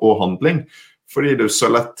ideer og handling, fordi du så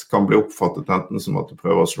lett kan bli oppfattet enten som at du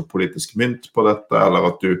prøver å slå politisk mynt på dette, eller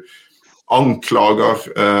at du anklager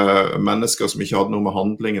mennesker som ikke hadde noe med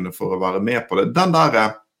handlingene for å være med på det.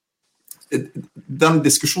 Den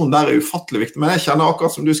diskusjonen der ufattelig viktig, men jeg kjenner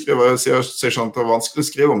akkurat som du skriver, sier at det var vanskelig å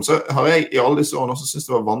skrive om, så har jeg i alle disse årene også syntes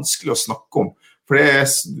det var vanskelig å snakke om, for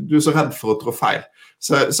du så redd for å trå feil.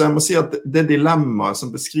 Så jeg må si at det dilemmaet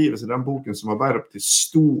som beskrives i den boken som Arbeiderpartiet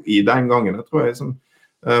sto i den gangen, jeg tror jeg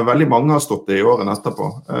veldig mange har stått det i årene etterpå,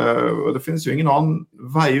 og det finnes jo ingen annen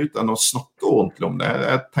vei ut enn å snakke ordentlig om det.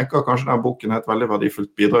 Jeg tenker kanskje den boken er et veldig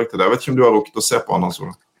verdifullt bidrag til det. Jeg vet ikke om du har rukket å se på den, Hans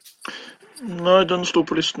Olav? Nei, den står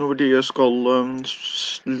på listen over de jeg skal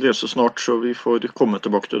lese snart, så vi får komme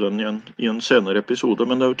tilbake til den igjen i en senere episode.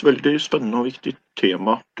 Men det er jo et veldig spennende og viktig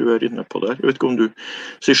tema du er inne på der. Jeg vet ikke om du,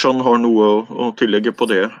 Sishan, har noe å tillegge på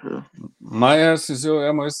det? Nei,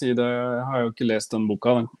 jeg må jo si det, jeg har jo ikke lest den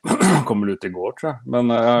boka, den kommer ut i går, tror jeg. Men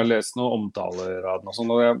jeg har lest noen omtaler av den og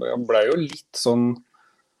sånn, og jeg ble jo litt sånn,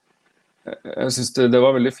 jeg synes det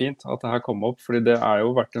var veldig fint at det her kom opp, fordi det er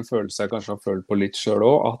jo vært en følelse jeg kanskje har følt på litt selv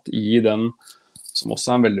også, at i den, som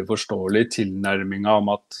også er en veldig forståelig tilnærming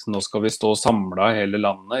om at nå skal vi stå samlet hele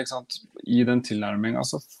landet, ikke sant? I den tilnærmingen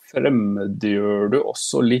så fremmedgjør du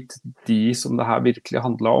også litt de som det her virkelig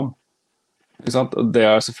handler om. Ikke sant? Og det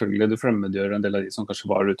er selvfølgelig, du fremmedgjør en del av de som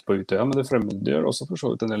kanskje var ute på Utøya, men du fremmedgjør også for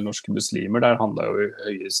så vidt en del norske muslimer, der handler jo i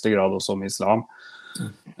høyeste grad også om islam.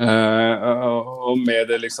 Og med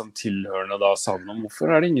det liksom tilhørende da savn om hvorfor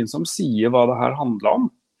er det ingen som sier hva det her handler om,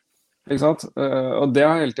 ikke sant? Og det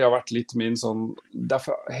har hele tiden vært litt min sånn,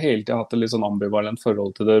 derfor har jeg hele tiden hatt et litt sånn ambivalent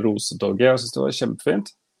forhold til det rosetoget. Jeg synes det var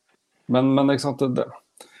kjempefint, men ikke sant,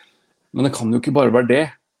 men det kan jo ikke bare være det,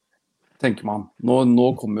 tenker man.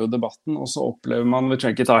 Nå kommer jo debatten, og så opplever man, vi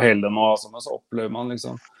trenger ikke ta hele det nå, altså, men så opplever man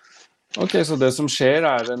liksom ok, så det som skjer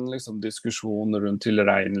er en liksom, diskusjon rundt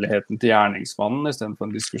tilregneligheten til gjerningsmannen, i stedet for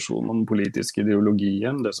en diskusjon om den politiske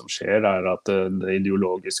ideologien. Det som skjer er at det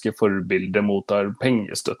ideologiske forbildet mottar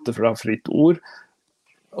pengestøtte fra fritt ord.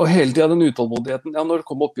 Og hele tiden den utålmodigheten, ja, når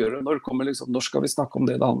kommer oppgjøret, når skal vi snakke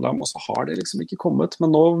om det handler om, og så har det liksom ikke kommet,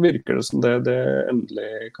 men nå virker det som det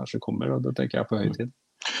endelig kanskje kommer, og det tenker jeg på høy tid.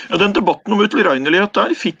 Ja, den debatten om utilregnelighet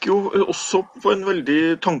der fikk jo også på en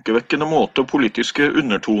veldig tankevekkende måte politiske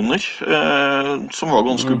undertoner, som var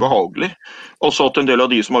ganske ubehagelig. Også at en del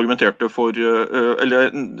av de som argumenterte for,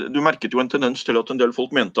 eller du merket jo en tendens til at en del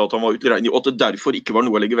folk mente at han var utilregnelig, og at det derfor ikke var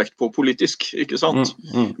noe å legge vekt på politisk, ikke sant?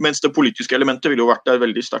 Mens det politiske elementet ville jo vært der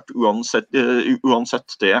veldig sterkt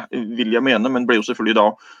uansett det, vil jeg mene, men ble jo selvfølgelig da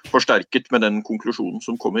forsterket med den konklusjonen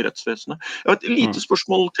som kom i rettsvesenet. Jeg har et lite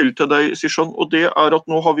spørsmål til deg, Sishan, og det er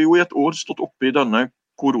at nå har vi jo i et år stått oppe i denne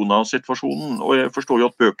koronasituasjonen, og jeg forstår jo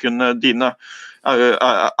at bøkene dine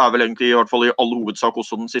er vel egentlig i hvert fall i all hovedsak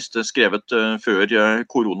også den siste skrevet før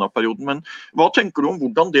koronaperioden, men hva tenker du om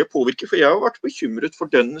hvordan det påvirker? For jeg har vært bekymret for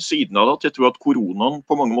den siden av det, at jeg tror at koronaen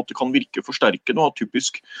på mange måter kan virke forsterkende, og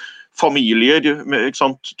typisk familier, ikke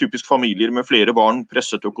sant? Typisk familier med flere barn,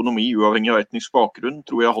 presset økonomi, uavhengig av etnisk bakgrunn,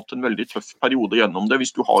 tror jeg har hatt en veldig tøff periode gjennom det.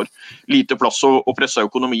 Hvis du har lite plass og presset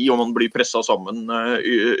økonomi, og man blir presset sammen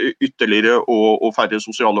ytterligere og færre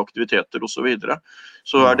sosiale aktiviteter og så videre,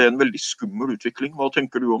 så er det en veldig skummel utvikling. Hva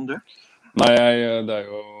tenker du om det? Nei, jeg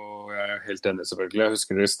er helt enig selvfølgelig. Jeg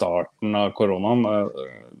husker det i starten av koronaen.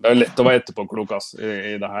 Det er jo lett å være etterpåklok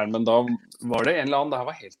i det her, men da var det en eller annen, det her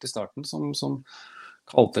var helt i starten, som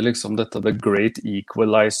kalte liksom dette The Great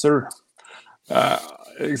Equalizer.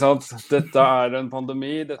 Ikke sant? Dette er en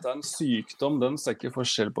pandemi, dette er en sykdom, den ser ikke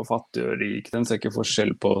forskjell på fattig og rik, den ser ikke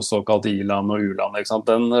forskjell på såkalt i-land og u-land, ikke sant?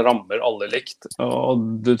 Den rammer alle likt, og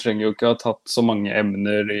du trenger jo ikke ha tatt så mange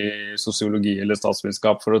emner i sosiologi eller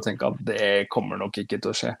statsvitenskap for å tenke at det kommer nok ikke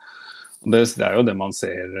til å skje. Det er jo det man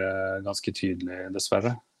ser ganske tydelig,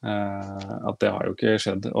 dessverre. At det har jo ikke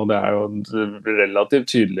skjedd, og det er jo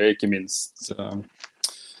relativt tydelig, ikke minst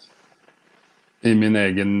i min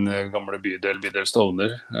egen gamle bydel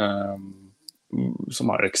Stovner, som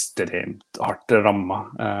er ekstremt hardt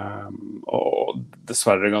rammet, og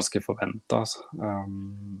dessverre ganske forventet. Altså.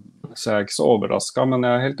 Så jeg er ikke så overrasket, men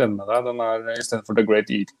jeg er helt enig med deg. I stedet for The Great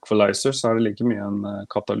Equalizer, så er det like mye en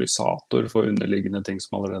katalysator for underliggende ting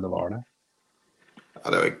som allerede var det. Ja,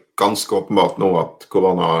 det er jo ganske åpenbart nå at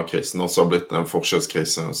koronakrisen også har blitt en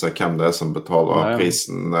forskjellskrise. Så hvem det er som betaler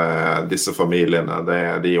prisen, disse familiene, det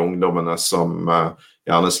er de ungdommene som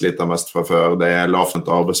gjerne sliter mest fra før. Det er lavtlønte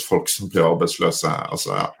arbeidsfolk som blir arbeidsløse.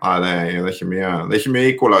 Altså, nei, det er ikke mye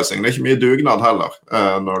equalizing. Det er ikke mye dugnad heller,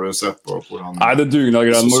 når du ser på hvordan... Nei, det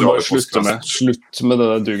dugnadgreiene må du bare slutte med. Slutt med det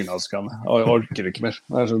der dugnadsgreiene. Jeg orker ikke mer.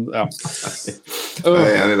 Det er sånn, ja. Jeg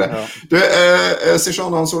er enig i det. Du,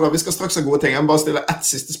 Sishan Hans Olav, vi skal straks ha gode ting. Jeg må bare stille ett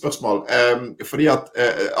siste spørsmål. Fordi at,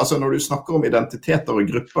 altså når du snakker om identiteter og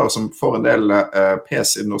grupper som får en del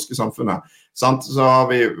pes i det norske samfunnet, sant? Så har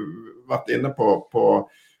vi vært inne på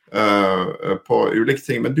ulike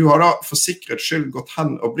ting, men du har da for sikkerhets skyld gått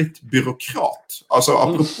hen og blitt byråkrat. Altså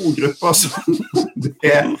apropos grupper som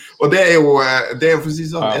og det er jo for å si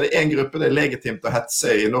sånn, er det en gruppe det er legitimt å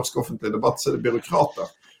hetse i norsk offentlig debatt, så er det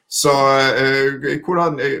byråkrater. Så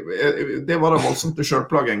hvordan, det var da voldsomt til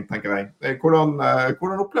selvplaging, tenker jeg.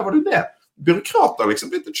 Hvordan opplever du det? Byråkrater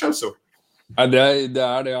liksom blitt et skjellsord? Nei, det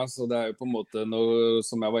er det, altså. Det er jo på en måte noe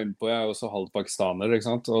som jeg var inne på, jeg er jo også halvt pakistaner, ikke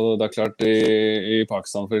sant? Og det er klart i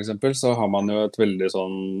Pakistan for eksempel, så har man jo et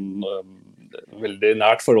veldig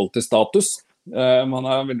nært forhold til status. Man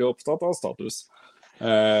er veldig opptatt av status,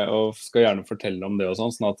 og skal gjerne fortelle om det og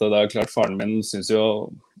sånn at det er klart faren min synes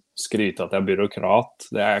jo skryte at jeg er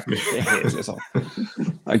byråkrat, det er ikke helt liksom.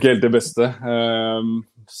 Det er ikke helt det beste.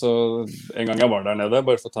 Så en gang jeg var der nede,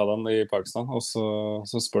 bare for å ta den i Pakistan, og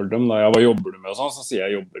så spør de da hva jobber du med og sånn, så sier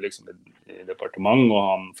jeg jobber liksom i departement, og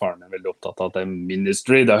faren er veldig opptatt av at det er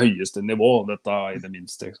ministry, det er høyeste nivå, dette er i det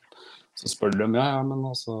minste. Så spør de, ja, men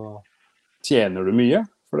altså, tjener du mye?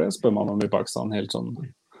 For det spør man om i Pakistan, helt sånn.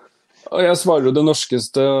 Og jeg svarer jo det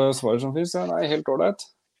norskeste svaret som finnes, nei, helt ordentlig.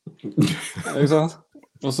 Ikke sant?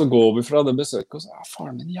 Og så går vi fra det besøket, og så er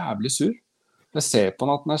faren min jævlig sur. Jeg ser på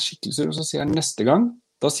han at han er skikkelig sur, og så sier han neste gang,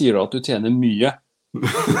 da sier du at du tjener mye.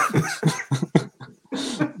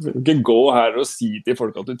 Du kan ikke gå her og si til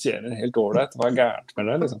folk at du tjener helt ordentlig. Hva er gærent med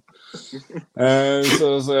det, liksom?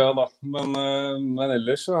 Så ja da. Men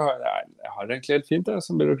ellers så har jeg har egentlig helt fint, jeg,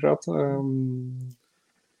 som byråkrat.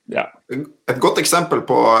 Ja. Et godt eksempel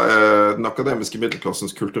på den akademiske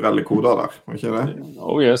middelklassens kulturelle koder der, var ikke det?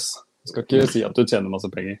 Oh yes. Jeg skal ikke si at du tjener masse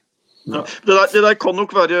penger. Ja. Det der kan nok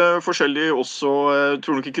være forskjellig også. Jeg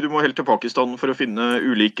tror nok ikke du må helt til Pakistan for å finne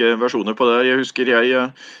ulike versjoner på det. Jeg husker jeg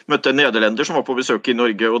møtte en nederlender som var på besøk i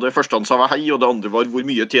Norge, og det første han sa var hei, og det andre var hvor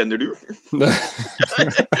mye tjener du?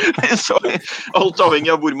 Så alt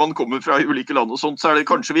avhengig av hvor man kommer fra i ulike land og sånt, så det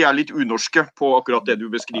kanskje vi litt unorske på akkurat det du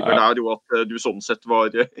beskriver der, og at du sånn sett var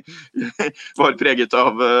preget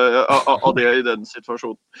av det i den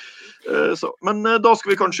situasjonen. Men da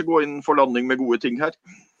skal vi kanskje gå inn for landing med gode ting her.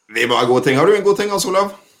 Vi må ha gode ting. Har du en god ting, Hans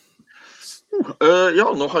Olav?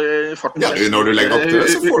 Ja, nå har jeg farten. Ja, når du legger opp til det,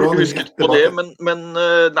 så får du husket på det, men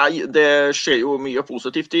nei, det skjer jo mye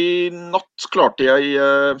positivt. I natt klarte jeg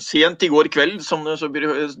sent i går kveld, som det så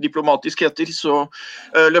diplomatisk heter, så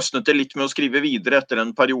løsnet det litt med å skrive videre etter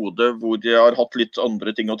en periode hvor jeg har hatt litt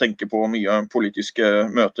andre ting å tenke på, mye politiske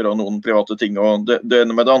møter og noen private ting, og det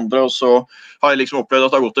ene med det andre, og så har jeg liksom opplevd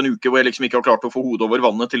at det har gått en uke hvor jeg liksom ikke har klart å få hodet over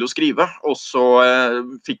vannet til å skrive, og så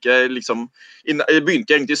fikk jeg liksom,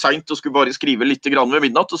 begynte jeg egentlig sent og skulle bare skrive litt grann ved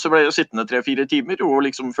midnatt, og så ble jeg sittende 3-4 timer og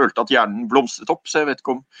liksom følte at hjernen blomstret opp, så jeg vet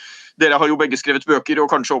ikke om dere har jo begge skrevet bøker og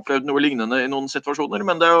kanskje opplevd noe lignende i noen situasjoner,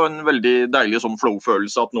 men det jo en veldig deilig sånn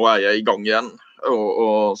flow-følelse at nå jeg i gang igjen,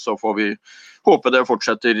 og så får vi håpe det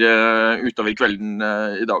fortsetter utover kvelden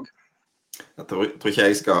i dag. Jeg tror ikke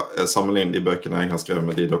jeg skal sammenligne de bøkene jeg har skrevet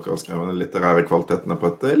med de dere har skrevet, den litterære kvalitetene på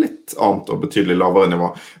et litt annet og betydelig lavere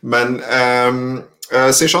nivå. Men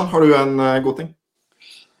Sishan, har du en god ting?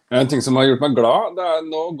 En ting som har gjort meg glad,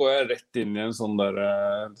 nå går jeg rett inn i en sånn der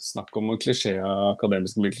snakk om klisjé av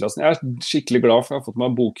akademisk middelklassen. Jeg skikkelig glad for jeg har fått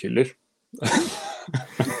meg bokhyller.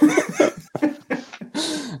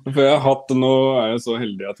 For jeg har hatt, nå jeg så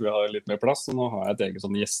heldig at vi har litt mer plass, og nå har jeg et eget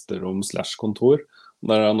sånn gjesterom/kontor,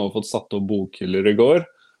 der jeg har nå fått satt opp bokhyller i går,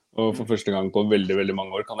 og for første gang på veldig, veldig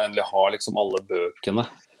mange år kan jeg endelig ha liksom alle bøkene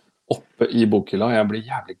oppe i bokhylla. Jeg blir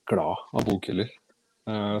jævlig glad av bokhyller.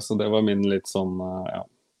 Så det var min litt sånn, ja,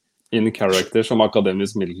 in character som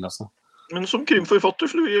akademisk middelklasse. Men som krimforfatter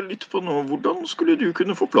så lurer jeg litt på nå, hvordan skulle du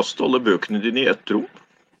kunne få plass til alle bøkene dine i ett rom?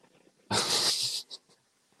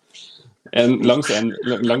 Langs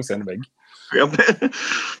en vegg. Ja, vel.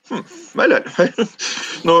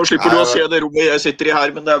 Nå slipper du å se det rommet jeg sitter i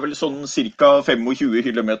her, men det vel sånn cirka 25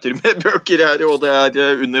 kilometer med bøker her, og det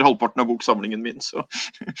under halvparten av boksamlingen min, så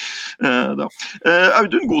da.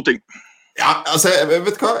 Audun, god ting. Ja, altså, vet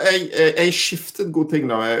du hva? Jeg skiftet god ting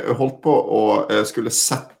da jeg holdt på å skulle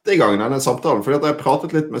sette i gang denne samtalen, fordi at jeg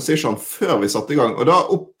pratet litt med Sishan før vi satte i gang, og da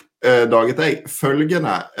oppdaget jeg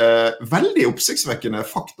følgende veldig oppsiktsvekkende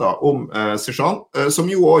fakta om Sishan, som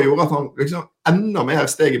jo også gjorde at han liksom enda mer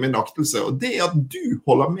steg i min aktelse, og det at du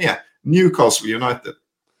holder med Newcastle United.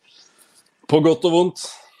 På godt og vondt.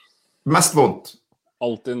 Mest vondt.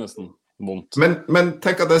 Alltid nesten. Men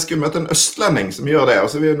tenk at jeg skulle møte en østlending som gjør det,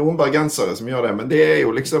 altså vi noen bergensere som gjør det, men det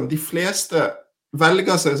jo liksom, de fleste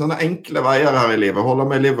velger seg sånne enkle veier her i livet, holder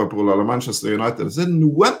med Liverpool eller Manchester United, så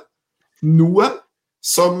noen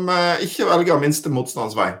som ikke velger minste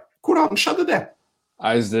motstandsvei. Hvordan skjedde det?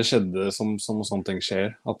 Nei, det skjedde som sånne ting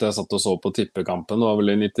skjer, at jeg satt og så på tippekampen, det var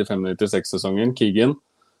vel i 95-96-sesongen, Keegan,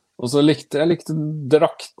 og så likte jeg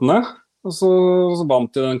draktene, og så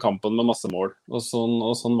vant jeg den kampen med masse mål, og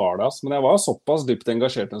sånn var det. Men jeg var såpass dypt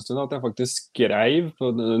engasjert en stund at jeg faktisk skrev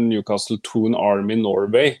på Newcastle Toon Army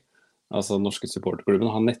Norway, altså den norske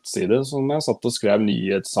supporterklubben, har nettside, som jeg satt og skrev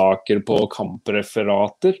nyhetssaker på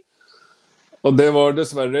kampreferater. Og det var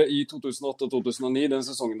dessverre i 2008-2009, den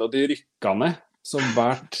sesongen da de rykket ned. Så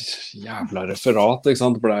hvert jævla referat, ikke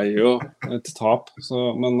sant, ble jo et tap.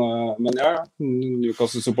 Men ja,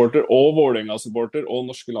 Newcastle-supporter og Vålerenga-supporter og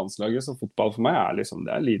norske landslaget, så fotball for meg liksom,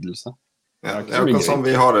 det lidelse. Ja, det akkurat sånn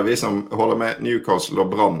vi har det, vi som holder med Newcastle og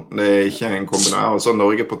Brann. Det ikke en kombinasjon, altså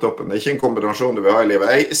Norge på toppen. Det ikke en kombinasjon du vil ha i livet.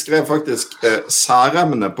 Jeg skrev faktisk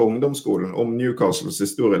særemne på ungdomsskolen om Newcastles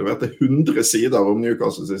historie. Det vet 100 sider om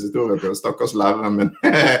Newcastles historie til stakkars læreren min.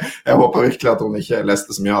 Jeg håper virkelig at hun ikke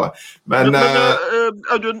leste så mye av det. Men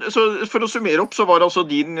Audun, så for å summere opp, så var altså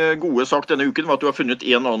din gode sak denne uken var at du har funnet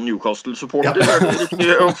en annen Newcastle-supporter.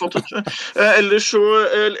 Ja. Ellers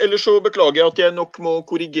så beklager jeg at jeg nok må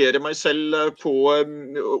korrigere meg selv på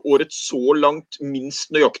årets så langt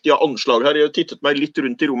minst nøyaktige anslag her. Jeg har tittet meg litt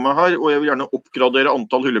rundt i rommet her, og jeg vil gjerne oppgradere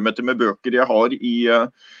antall hyllemeter med bøker jeg har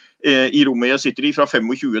i rommet jeg sitter i, fra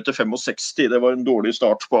 25 til 65. Det var en dårlig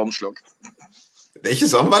start på anslag. Det ikke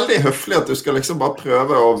sånn veldig høflig at du skal liksom bare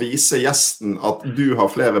prøve å vise gjesten at du har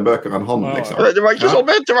flere bøker enn han, liksom. Det var ikke sånn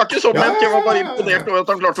ment, jeg var bare imponert over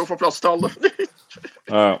at han klarte å få plass til alle.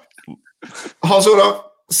 Hans Olav,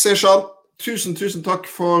 Sishan, tusen takk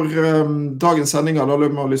for dagens sending av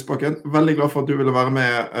Lahlum og Lysbakken. Veldig glad for at du ville være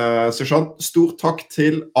med, Sishan. Stor takk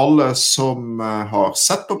til alle som har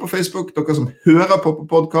sett på Facebook, dere som hører på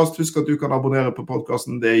podcast. Husk at du kan abonnere på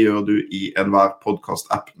podcasten. Det gjør du i enhver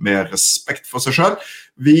podcast-app med respekt for seg selv.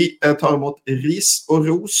 Vi tar imot ris og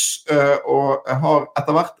ros, og har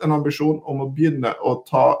etter hvert en ambisjon om å begynne å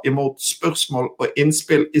ta imot spørsmål og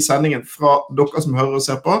innspill i sendingen fra dere som hører og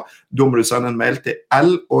ser på. Da må du sende en mail til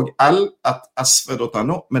l&l@sv.no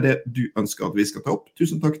med det du ønsker at vi skal ta opp.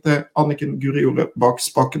 Tusen takk til Anniken Guri-Jorde bak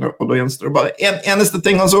spakene, og da gjenstår det bare en eneste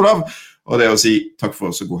ting, Hans Olav, og det er å si takk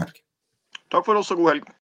for oss og god helg. Takk for oss og god helg.